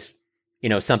that was,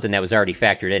 something that was already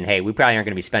factored in. Hey, we probably aren't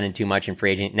going to be spending too much in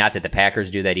free agent. Not that the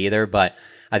Packers do that either, but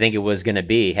I think it was going to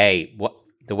be, hey,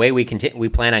 the way we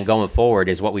plan on going forward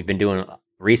is what we've been doing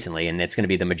recently, and it's going to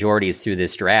be the majority is through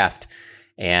this draft.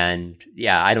 And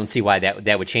yeah, I don't see why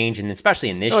that would change, and especially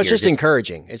in this year. It's just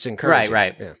encouraging. It's encouraging.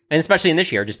 Right. Yeah. And especially in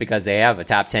this year, just because they have a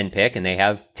top 10 pick and they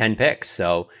have 10 picks.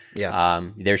 So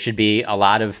there should be a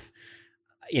lot of,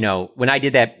 when I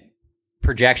did that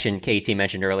projection KT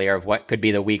mentioned earlier of what could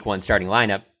be the week one starting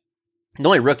lineup, the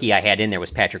only rookie I had in there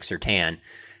was Patrick Surtain.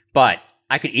 But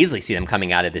I could easily see them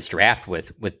coming out of this draft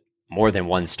with more than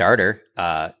one starter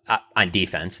on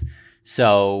defense.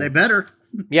 So they better.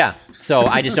 Yeah. So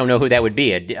I just don't know who that would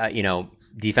be.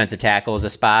 Defensive tackle is a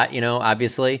spot,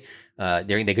 obviously.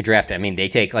 They could draft. I mean, they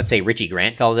take, let's say Richie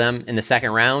Grant fell to them in the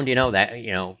second round,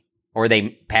 or they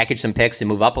package some picks and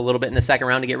move up a little bit in the second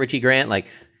round to get Richie Grant. Like,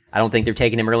 I don't think they're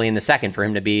taking him early in the second for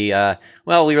him to be,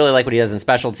 well, we really like what he does in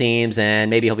special teams, and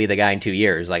maybe he'll be the guy in 2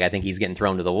 years. Like, I think he's getting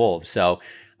thrown to the wolves. So,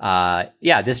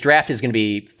 this draft is going to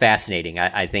be fascinating.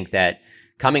 I think that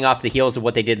coming off the heels of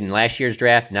what they did in last year's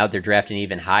draft, now that they're drafting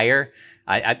even higher,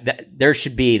 that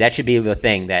should be the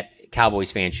thing that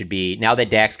Cowboys fans should be. Now that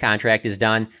Dak's contract is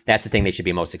done, that's the thing they should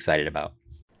be most excited about.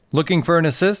 Looking for an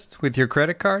assist with your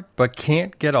credit card, but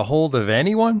can't get a hold of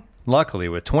anyone? Luckily,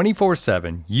 with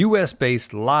 24/7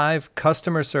 U.S.-based live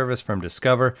customer service from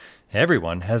Discover,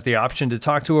 everyone has the option to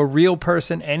talk to a real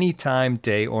person anytime,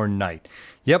 day or night.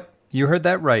 Yep, you heard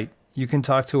that right. You can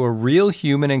talk to a real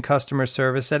human in customer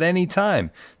service at any time.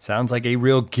 Sounds like a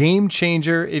real game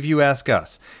changer if you ask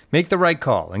us. Make the right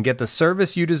call and get the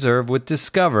service you deserve with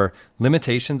Discover.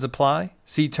 Limitations apply.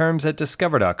 See terms at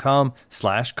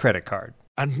discover.com/creditcard.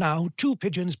 And now, two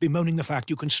pigeons bemoaning the fact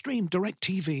you can stream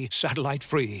DirecTV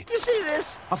satellite-free. You see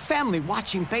this? A family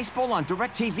watching baseball on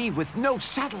DirecTV with no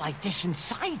satellite dish in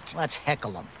sight. Let's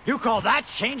heckle them. You call that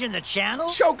changing the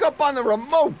channel? Choke up on the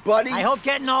remote, buddy. I hope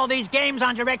getting all these games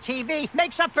on DirecTV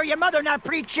makes up for your mother not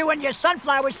pre-chewing your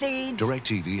sunflower seeds.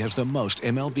 DirecTV has the most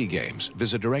MLB games.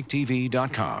 Visit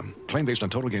DirecTV.com. Claim based on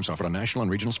total games offered on national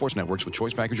and regional sports networks with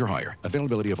choice package or higher.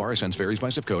 Availability of RSNs varies by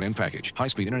zip code and package.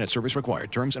 High-speed internet service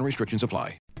required. Terms and restrictions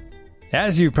apply.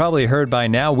 As you've probably heard by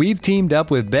now, we've teamed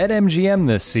up with BetMGM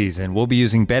this season. We'll be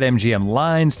using BetMGM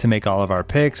lines to make all of our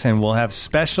picks, and we'll have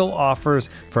special offers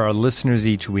for our listeners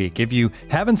each week. If you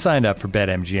haven't signed up for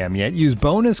BetMGM yet, use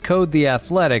bonus code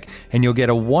THEATHLETIC, and you'll get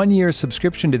a 1-year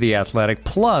subscription to The Athletic,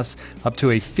 plus up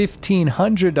to a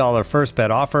 $1,500 first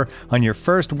bet offer on your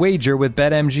first wager with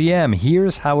BetMGM.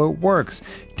 Here's how it works.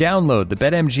 Download the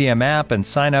BetMGM app and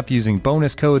sign up using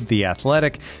bonus code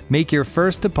THEATHLETIC. Make your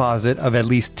first deposit of at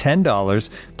least $10.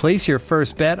 Place your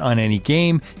first bet on any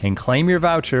game and claim your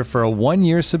voucher for a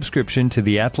 1-year subscription to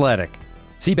The Athletic.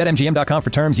 See BetMGM.com for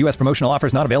terms. U.S. promotional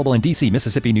offers not available in D.C.,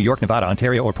 Mississippi, New York, Nevada,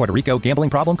 Ontario, or Puerto Rico. Gambling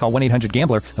problem? Call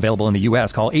 1-800-GAMBLER. Available in the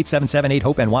U.S. Call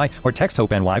 877-8-HOPE-NY or text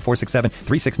HOPE-NY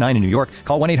 467-369 in New York.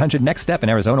 Call 1-800-NEXT-STEP in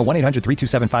Arizona.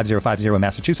 1-800-327-5050 in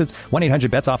Massachusetts.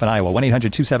 1-800-BETS-OFF in Iowa.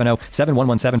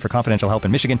 1-800-270-7117 for confidential help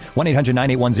in Michigan.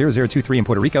 1-800-981-0023 in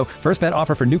Puerto Rico. First bet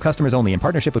offer for new customers only in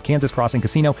partnership with Kansas Crossing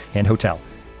Casino and Hotel.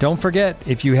 Don't forget,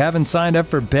 if you haven't signed up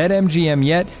for BetMGM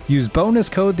yet, use bonus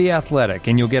code THEATHLETIC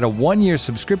and you'll get a 1-year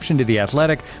subscription to The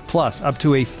Athletic, plus up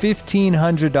to a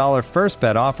 $1,500 first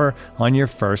bet offer on your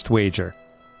first wager.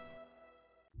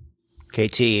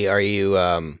 KT, are you?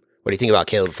 What do you think about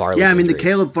Caleb Farley? Yeah, I mean, the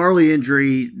Caleb Farley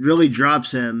injury really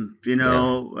drops him,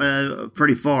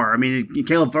 pretty far. I mean,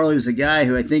 Caleb Farley was a guy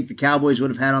who I think the Cowboys would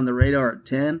have had on the radar at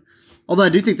 10. Although I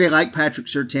do think they like Patrick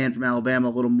Surtain from Alabama a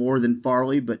little more than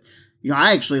Farley, but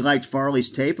I actually liked Farley's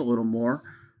tape a little more,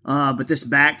 but this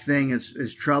back thing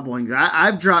is troubling.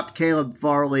 I've dropped Caleb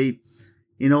Farley,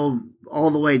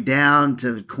 all the way down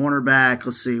to cornerback.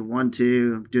 Let's see, 1,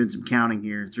 2, I'm doing some counting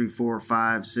here, 3, 4,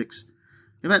 5, 6.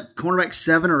 About cornerback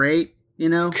 7 or 8,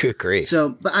 Good grief.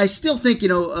 So, but I still think,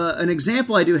 an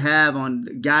example I do have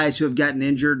on guys who have gotten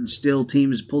injured and still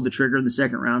teams pulled the trigger in the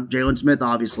second round. Jalen Smith,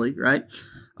 obviously, right?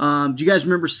 Do you guys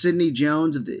remember Sidney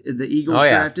Jones of the Eagles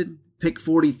drafted? Pick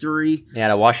 43. Yeah,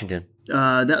 to Washington.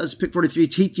 That was pick 43.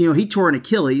 He tore an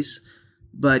Achilles,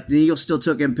 but the Eagles still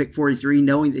took him pick 43,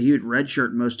 knowing that he would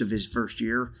redshirt most of his first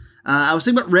year. I was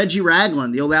thinking about Reggie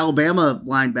Ragland, the old Alabama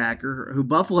linebacker, who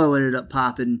Buffalo ended up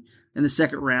popping in the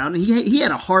second round. He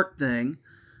had a heart thing.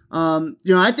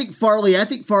 I think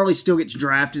Farley still gets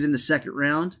drafted in the second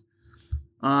round.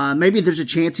 Maybe there's a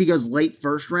chance he goes late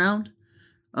first round,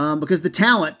 because the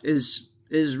talent is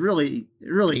really,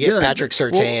 really you get good. Patrick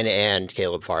Surtain and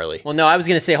Caleb Farley. Well, no, I was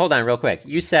going to say, hold on real quick.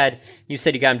 You said you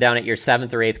got him down at your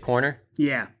 7th or 8th corner?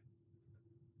 Yeah.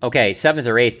 Okay, 7th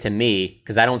or 8th to me,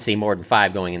 because I don't see more than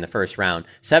 5 going in the first round.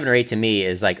 7 or 8 to me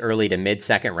is like early to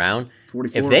mid-second round.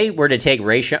 44. If they were to take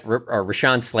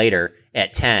Rashawn Slater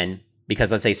at 10,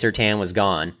 because let's say Surtain was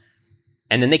gone,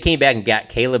 and then they came back and got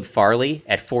Caleb Farley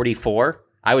at 44,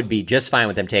 I would be just fine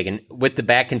with them taking, with the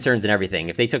back concerns and everything.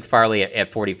 If they took Farley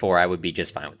at 44, I would be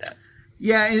just fine with that.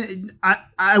 Yeah,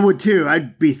 I would too.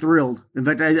 I'd be thrilled. In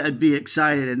fact, I'd be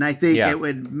excited. And I think it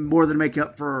would more than make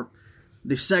up for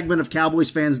the segment of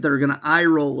Cowboys fans that are going to eye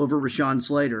roll over Rashawn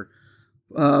Slater.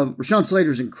 Rashawn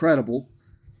Slater's incredible.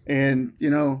 And,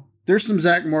 there's some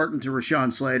Zach Martin to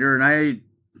Rashawn Slater. And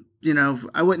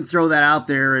I wouldn't throw that out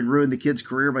there and ruin the kid's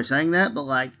career by saying that.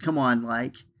 But, come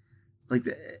on,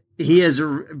 he is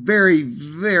a very,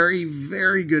 very,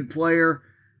 very good player.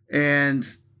 And,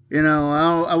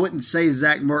 I wouldn't say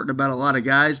Zach Martin about a lot of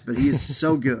guys, but he is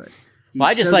so good. Well,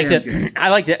 I just like that. I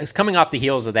like that. Coming off the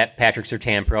heels of that Patrick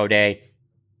Surtain pro day,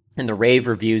 and the rave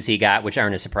reviews he got, which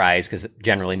aren't a surprise because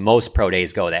generally most pro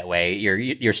days go that way.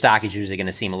 Your stock is usually going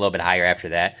to seem a little bit higher after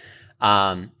that.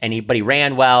 But he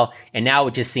ran well, and now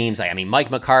it just seems like, Mike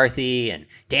McCarthy and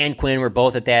Dan Quinn were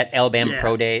both at that Alabama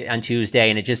Pro Day on Tuesday,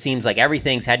 and it just seems like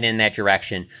everything's heading in that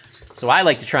direction. So I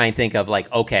like to try and think of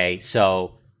okay,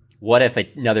 so what if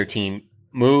another team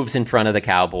moves in front of the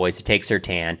Cowboys to take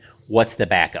Surtain? What's the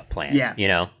backup plan?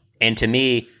 Yeah. And to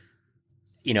me,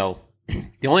 the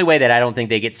only way that I don't think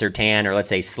they get Surtain or let's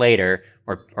say Slater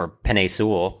or Penei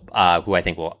Sewell, who I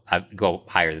think will go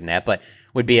higher than that, but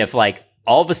would be if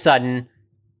all of a sudden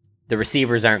the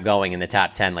receivers aren't going in the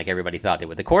top 10 like everybody thought they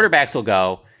would. The quarterbacks will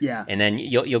go, and then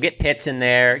you'll get Pitts in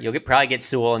there, probably get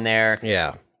Sewell in there,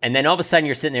 and then all of a sudden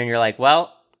you're sitting there and you're like,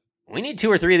 well, we need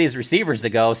 2 or 3 of these receivers to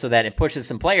go so that it pushes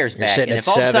some players back. Sitting and at if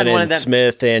all of a sudden one of them,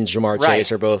 Smith and Jamar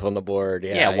Chase are both on the board.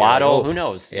 Waddle, who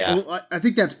knows? Yeah. Well, I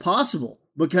think that's possible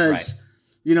because,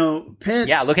 Pitts.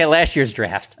 Yeah, look at last year's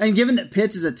draft. And given that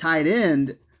Pitts is a tight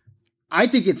end, I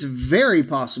think it's very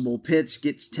possible Pitts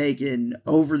gets taken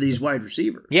over these wide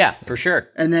receivers. Yeah, for sure.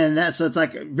 And then so it's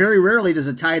very rarely does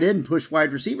a tight end push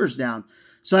wide receivers down.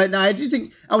 So I do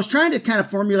think I was trying to kind of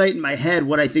formulate in my head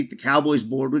what I think the Cowboys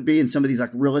board would be and some of these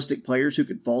realistic players who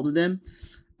could fall to them.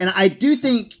 And I do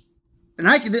think, and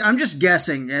I'm just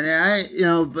guessing,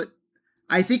 and but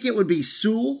I think it would be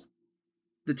Sewell,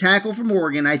 the tackle from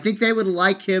Oregon. I think they would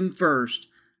like him first,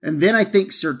 and then I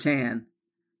think Surtain,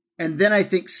 and then I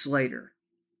think Slater.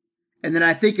 And then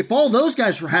I think if all those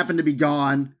guys happen to be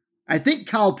gone, I think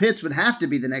Kyle Pitts would have to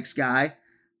be the next guy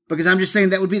because I'm just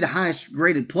saying that would be the highest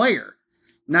graded player.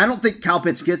 Now, I don't think Kyle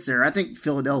Pitts gets there. I think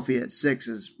Philadelphia at 6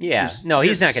 is he's not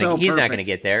going to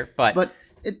get there. But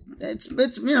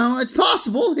it's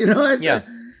possible. With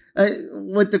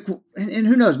and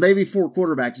who knows? Maybe 4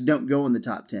 quarterbacks don't go in the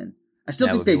top 10. I still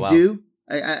think they do.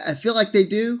 I feel like they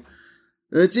do.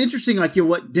 It's interesting,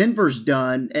 what Denver's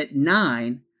done at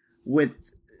 9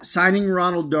 with signing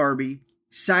Ronald Darby,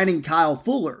 signing Kyle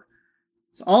Fuller.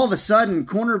 So all of a sudden,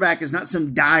 cornerback is not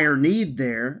some dire need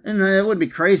there. And it wouldn't be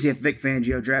crazy if Vic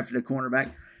Fangio drafted a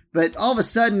cornerback. But all of a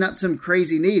sudden, not some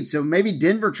crazy need. So maybe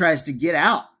Denver tries to get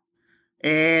out.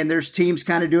 And there's teams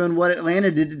kind of doing what Atlanta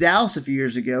did to Dallas a few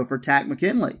years ago for Takk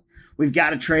McKinley. We've got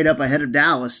to trade up ahead of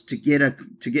Dallas to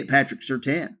get Patrick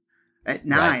Surtain at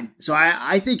 9. Right. So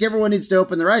I think everyone needs to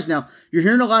open their eyes. Now, you're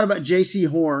hearing a lot about J.C.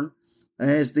 Horn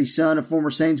as the son of former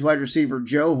Saints wide receiver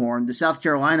Joe Horn, the South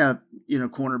Carolina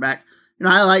cornerback.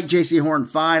 I like J.C. Horn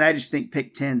fine. I just think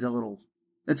pick 10's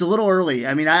it's a little early.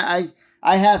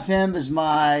 I have him as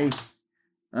my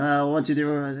 1, 2,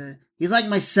 3. He's like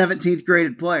my 17th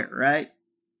graded player, right?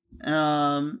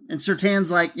 And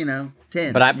Surtain's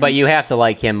 10. But you have to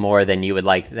like him more than you would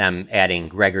like them adding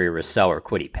Gregory Rousseau or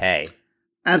Kwity Paye.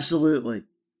 Absolutely.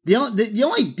 The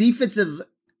only defensive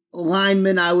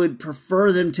lineman I would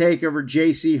prefer them take over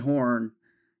J.C. Horn.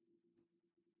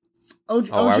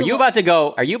 Are you about to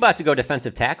go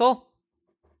defensive tackle?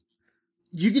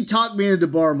 You could talk me into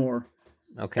Barmore.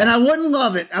 Okay. And I wouldn't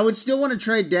love it. I would still want to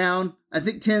trade down. I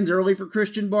think 10's early for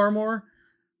Christian Barmore.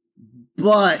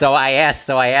 But So I asked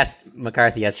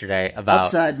McCarthy yesterday about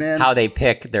upside, man, how they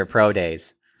pick their pro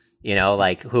days.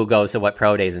 Who goes to what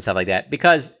pro days and stuff like that.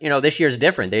 Because, this year's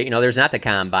different. There's not the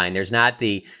combine. There's not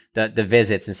the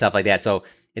visits and stuff like that. So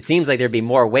it seems like there'd be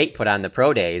more weight put on the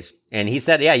pro days. And he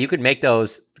said, yeah, you could make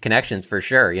those connections for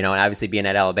sure, and obviously being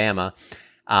at Alabama,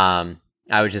 I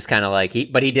was just kind of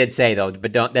but he did say though,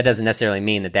 that doesn't necessarily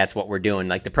mean that that's what we're doing.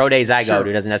 Like the pro days I go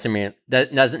to doesn't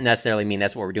necessarily mean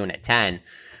that's what we're doing at 10,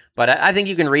 but I think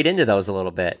you can read into those a little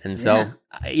bit. And so,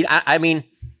 he's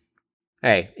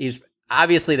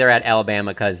obviously they're at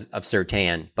Alabama because of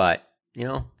Surtain, but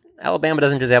Alabama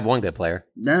doesn't just have one good player.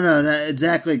 No,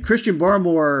 exactly. Christian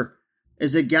Barmore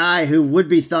is a guy who would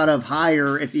be thought of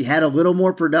higher if he had a little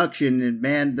more production. And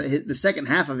man, the second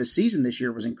half of his season this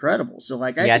year was incredible. So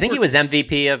I think he was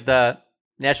MVP of the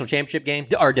national championship game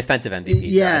or defensive MVP.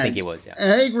 Yeah, so I think he was. Yeah,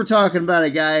 I think we're talking about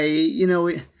a guy.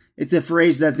 It's a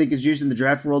phrase that I think is used in the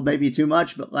draft world maybe too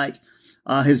much, but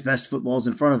his best football's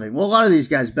in front of him. Well, a lot of these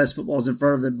guys' best football's in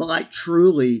front of them, but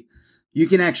truly, you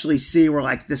can actually see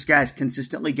where this guy's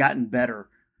consistently gotten better.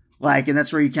 And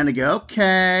that's where you kind of go,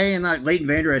 okay. And Leighton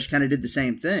Vander Esch kind of did the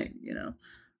same thing,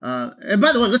 And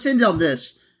by the way, let's end on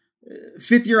this.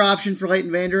 5th-year option for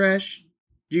Leighton Vander Esch.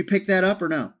 Do you pick that up or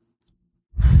no?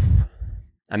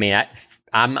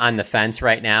 I'm on the fence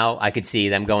right now. I could see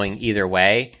them going either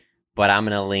way, but I'm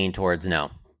going to lean towards no.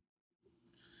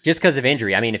 Just because of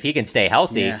injury. If he can stay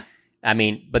healthy,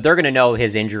 but they're going to know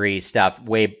his injury stuff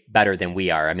way better than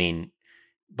we are.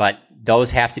 But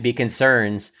those have to be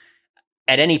concerns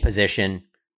at any position,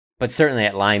 but certainly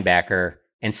at linebacker.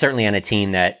 and certainly on a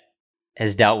team that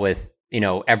has dealt with,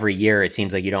 every year it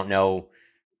seems like you don't know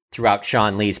throughout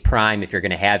Sean Lee's prime if you're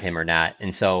going to have him or not.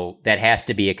 And so that has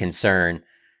to be a concern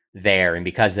there. And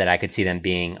because of that, I could see them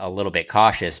being a little bit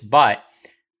cautious. But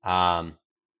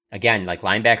again, like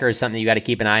linebacker is something you got to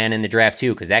keep an eye on in the draft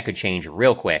too, because that could change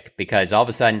real quick. Because all of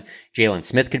a sudden, Jalen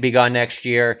Smith could be gone next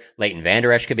year. Leighton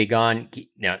Vander Esch could be gone.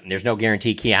 There's no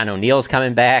guarantee Keanu Neal's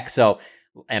coming back. So,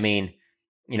 I mean,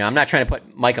 I'm not trying to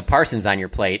put Micah Parsons on your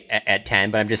plate at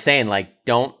 10, but I'm just saying, like,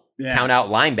 don't count out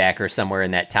linebacker somewhere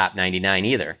in that top 99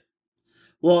 either.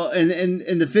 Well,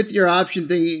 and the fifth-year option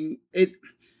thing,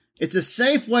 it's a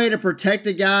safe way to protect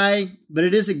a guy, but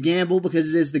it is a gamble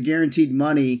because it is the guaranteed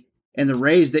money and the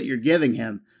raise that you're giving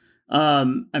him.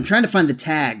 I'm trying to find the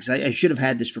tags. I should have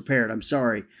had this prepared. I'm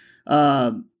sorry.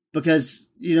 Because,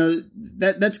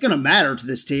 that's going to matter to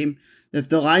this team. If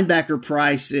the linebacker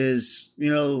price is, a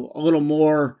little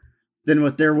more than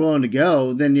what they're willing to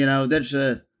go, then, that's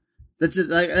an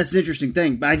interesting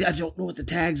thing. But I don't know what the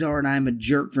tags are, and I'm a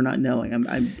jerk for not knowing.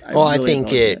 I think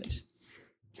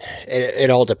it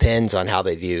all depends on how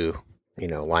they view,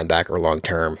 linebacker long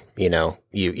term.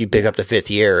 You pick up the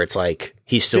fifth year, it's like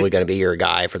he's still going to be your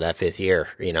guy for that fifth year.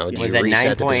 Do you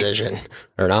reset the position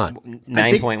or not?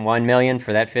 $9.1 million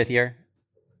for that fifth year.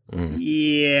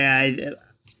 Yeah,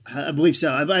 I believe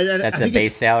so. That's a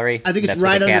base salary. I think it's that's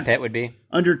right what the under cap hit would be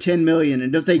under $10 million.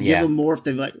 And don't they give them more if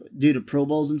they due to Pro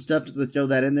Bowls and stuff? Do they throw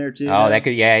that in there too? Oh, that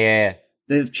could. Yeah.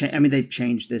 They've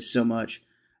changed this so much.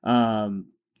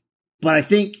 But I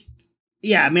think,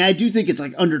 I do think it's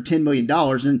like under $10 million.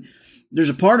 And there's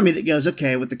a part of me that goes,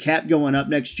 okay, with the cap going up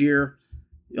next year,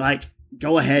 like,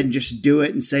 go ahead and just do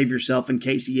it and save yourself in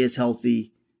case he is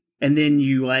healthy. And then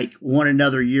you want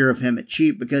another year of him at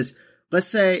cheap, because let's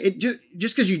say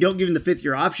just because you don't give him the fifth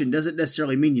year option doesn't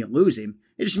necessarily mean you lose him.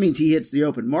 It just means he hits the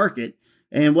open market.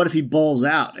 And what if he balls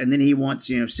out and then he wants,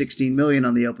 $16 million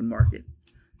on the open market?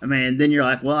 I mean, then you're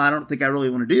like, well, I don't think I really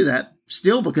want to do that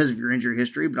still because of your injury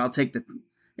history, but I'll take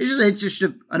it's just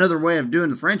another way of doing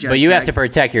the franchise. But you have to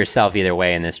protect yourself either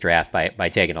way in this draft by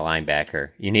taking a linebacker.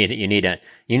 You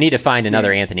need to find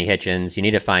another Anthony Hitchens. You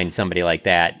need to find somebody like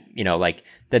that,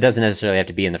 that doesn't necessarily have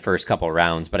to be in the first couple of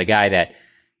rounds, but a guy that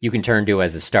you can turn to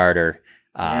as a starter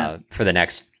for the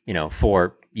next,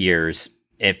 4 years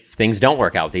if things don't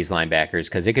work out with these linebackers,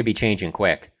 because it could be changing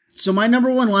quick. So my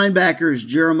number one linebacker is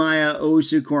Jeremiah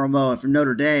Owusu-Koramoah from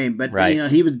Notre Dame, but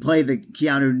he would play the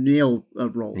Keanu Neal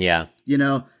role. Yeah.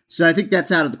 So I think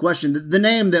that's out of the question. The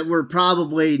name that we're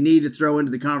probably need to throw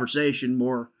into the conversation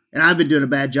more, and I've been doing a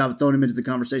bad job of throwing him into the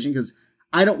conversation because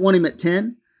I don't want him at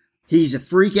 10. He's a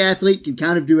freak athlete, can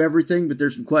kind of do everything, but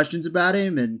there's some questions about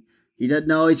him, and he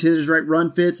doesn't always hit his right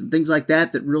run fits and things like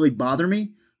that really bother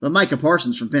me. But Micah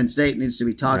Parsons from Penn State needs to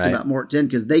be talked about more at 10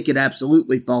 because they could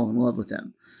absolutely fall in love with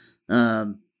him.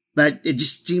 But it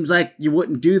just seems like you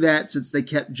wouldn't do that since they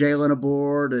kept Jalen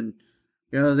aboard, and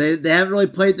they haven't really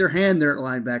played their hand there at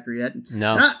linebacker yet.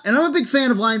 No, and I'm a big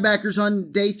fan of linebackers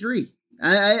on day 3.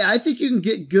 I think you can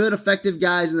get good, effective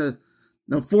guys in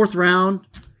the fourth round,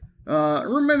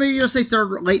 or maybe you'll say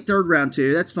late third round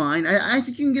too. That's fine. I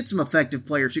think you can get some effective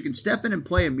players who can step in and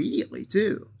play immediately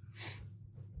too.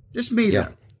 Just me though.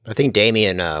 I think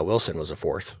Damian Wilson was a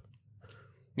fourth.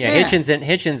 Yeah,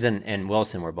 Hitchens and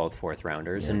Wilson were both fourth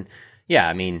rounders. Yeah. And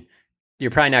I mean,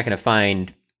 you're probably not going to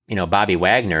find, Bobby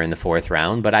Wagner in the fourth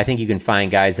round, but I think you can find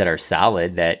guys that are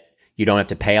solid that you don't have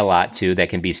to pay a lot to that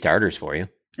can be starters for you.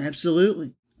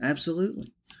 Absolutely.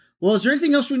 Well, is there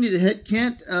anything else we need to hit,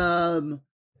 Kent?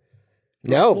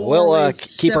 No, we'll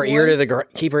keep our ear to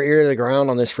the ground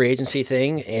on this free agency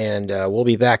thing, and we'll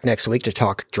be back next week to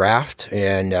talk draft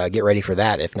and get ready for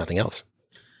that, if nothing else.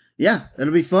 Yeah,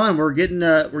 it'll be fun. We're getting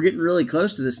really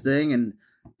close to this thing, and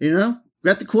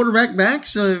got the quarterback back,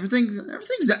 so everything's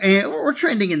we're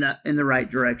trending in the right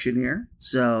direction here.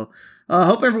 So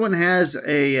hope everyone has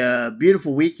a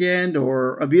beautiful weekend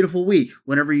or a beautiful week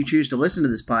whenever you choose to listen to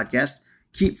this podcast.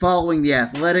 Keep following The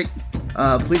Athletic.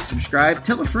 Please subscribe.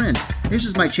 Tell a friend. Here's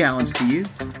just my challenge to you: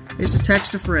 is to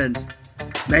text a friend.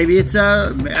 Maybe it's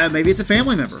a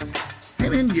family member. Hey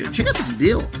man, check out this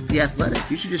deal, The Athletic.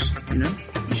 You should just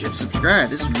you should subscribe.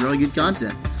 This is really good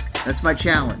content. That's my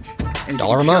challenge. And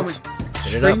 $1 a month.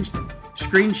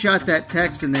 Screenshot that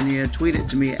text and then tweet it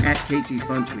to me at KT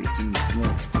Fun Tweets, and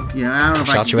I don't know if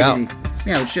shout I can you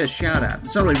get out. It's just a shout out.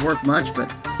 It's not really worth much,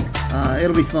 but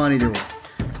it'll be fun either way.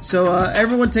 So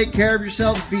everyone take care of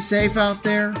yourselves. Be safe out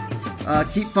there.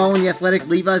 Keep following The Athletic.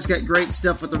 Levi's got great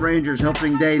stuff with the Rangers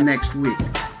opening day next week.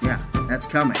 Yeah, that's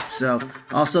coming. So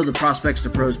also the Prospects to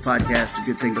Pros podcast, a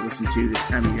good thing to listen to this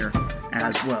time of year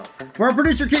as well. For our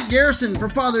producer, Kit Garrison, for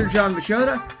Father John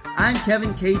Machota, I'm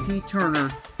Kevin KT Turner.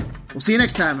 We'll see you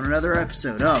next time on another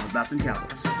episode of About Them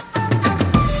Cowboys.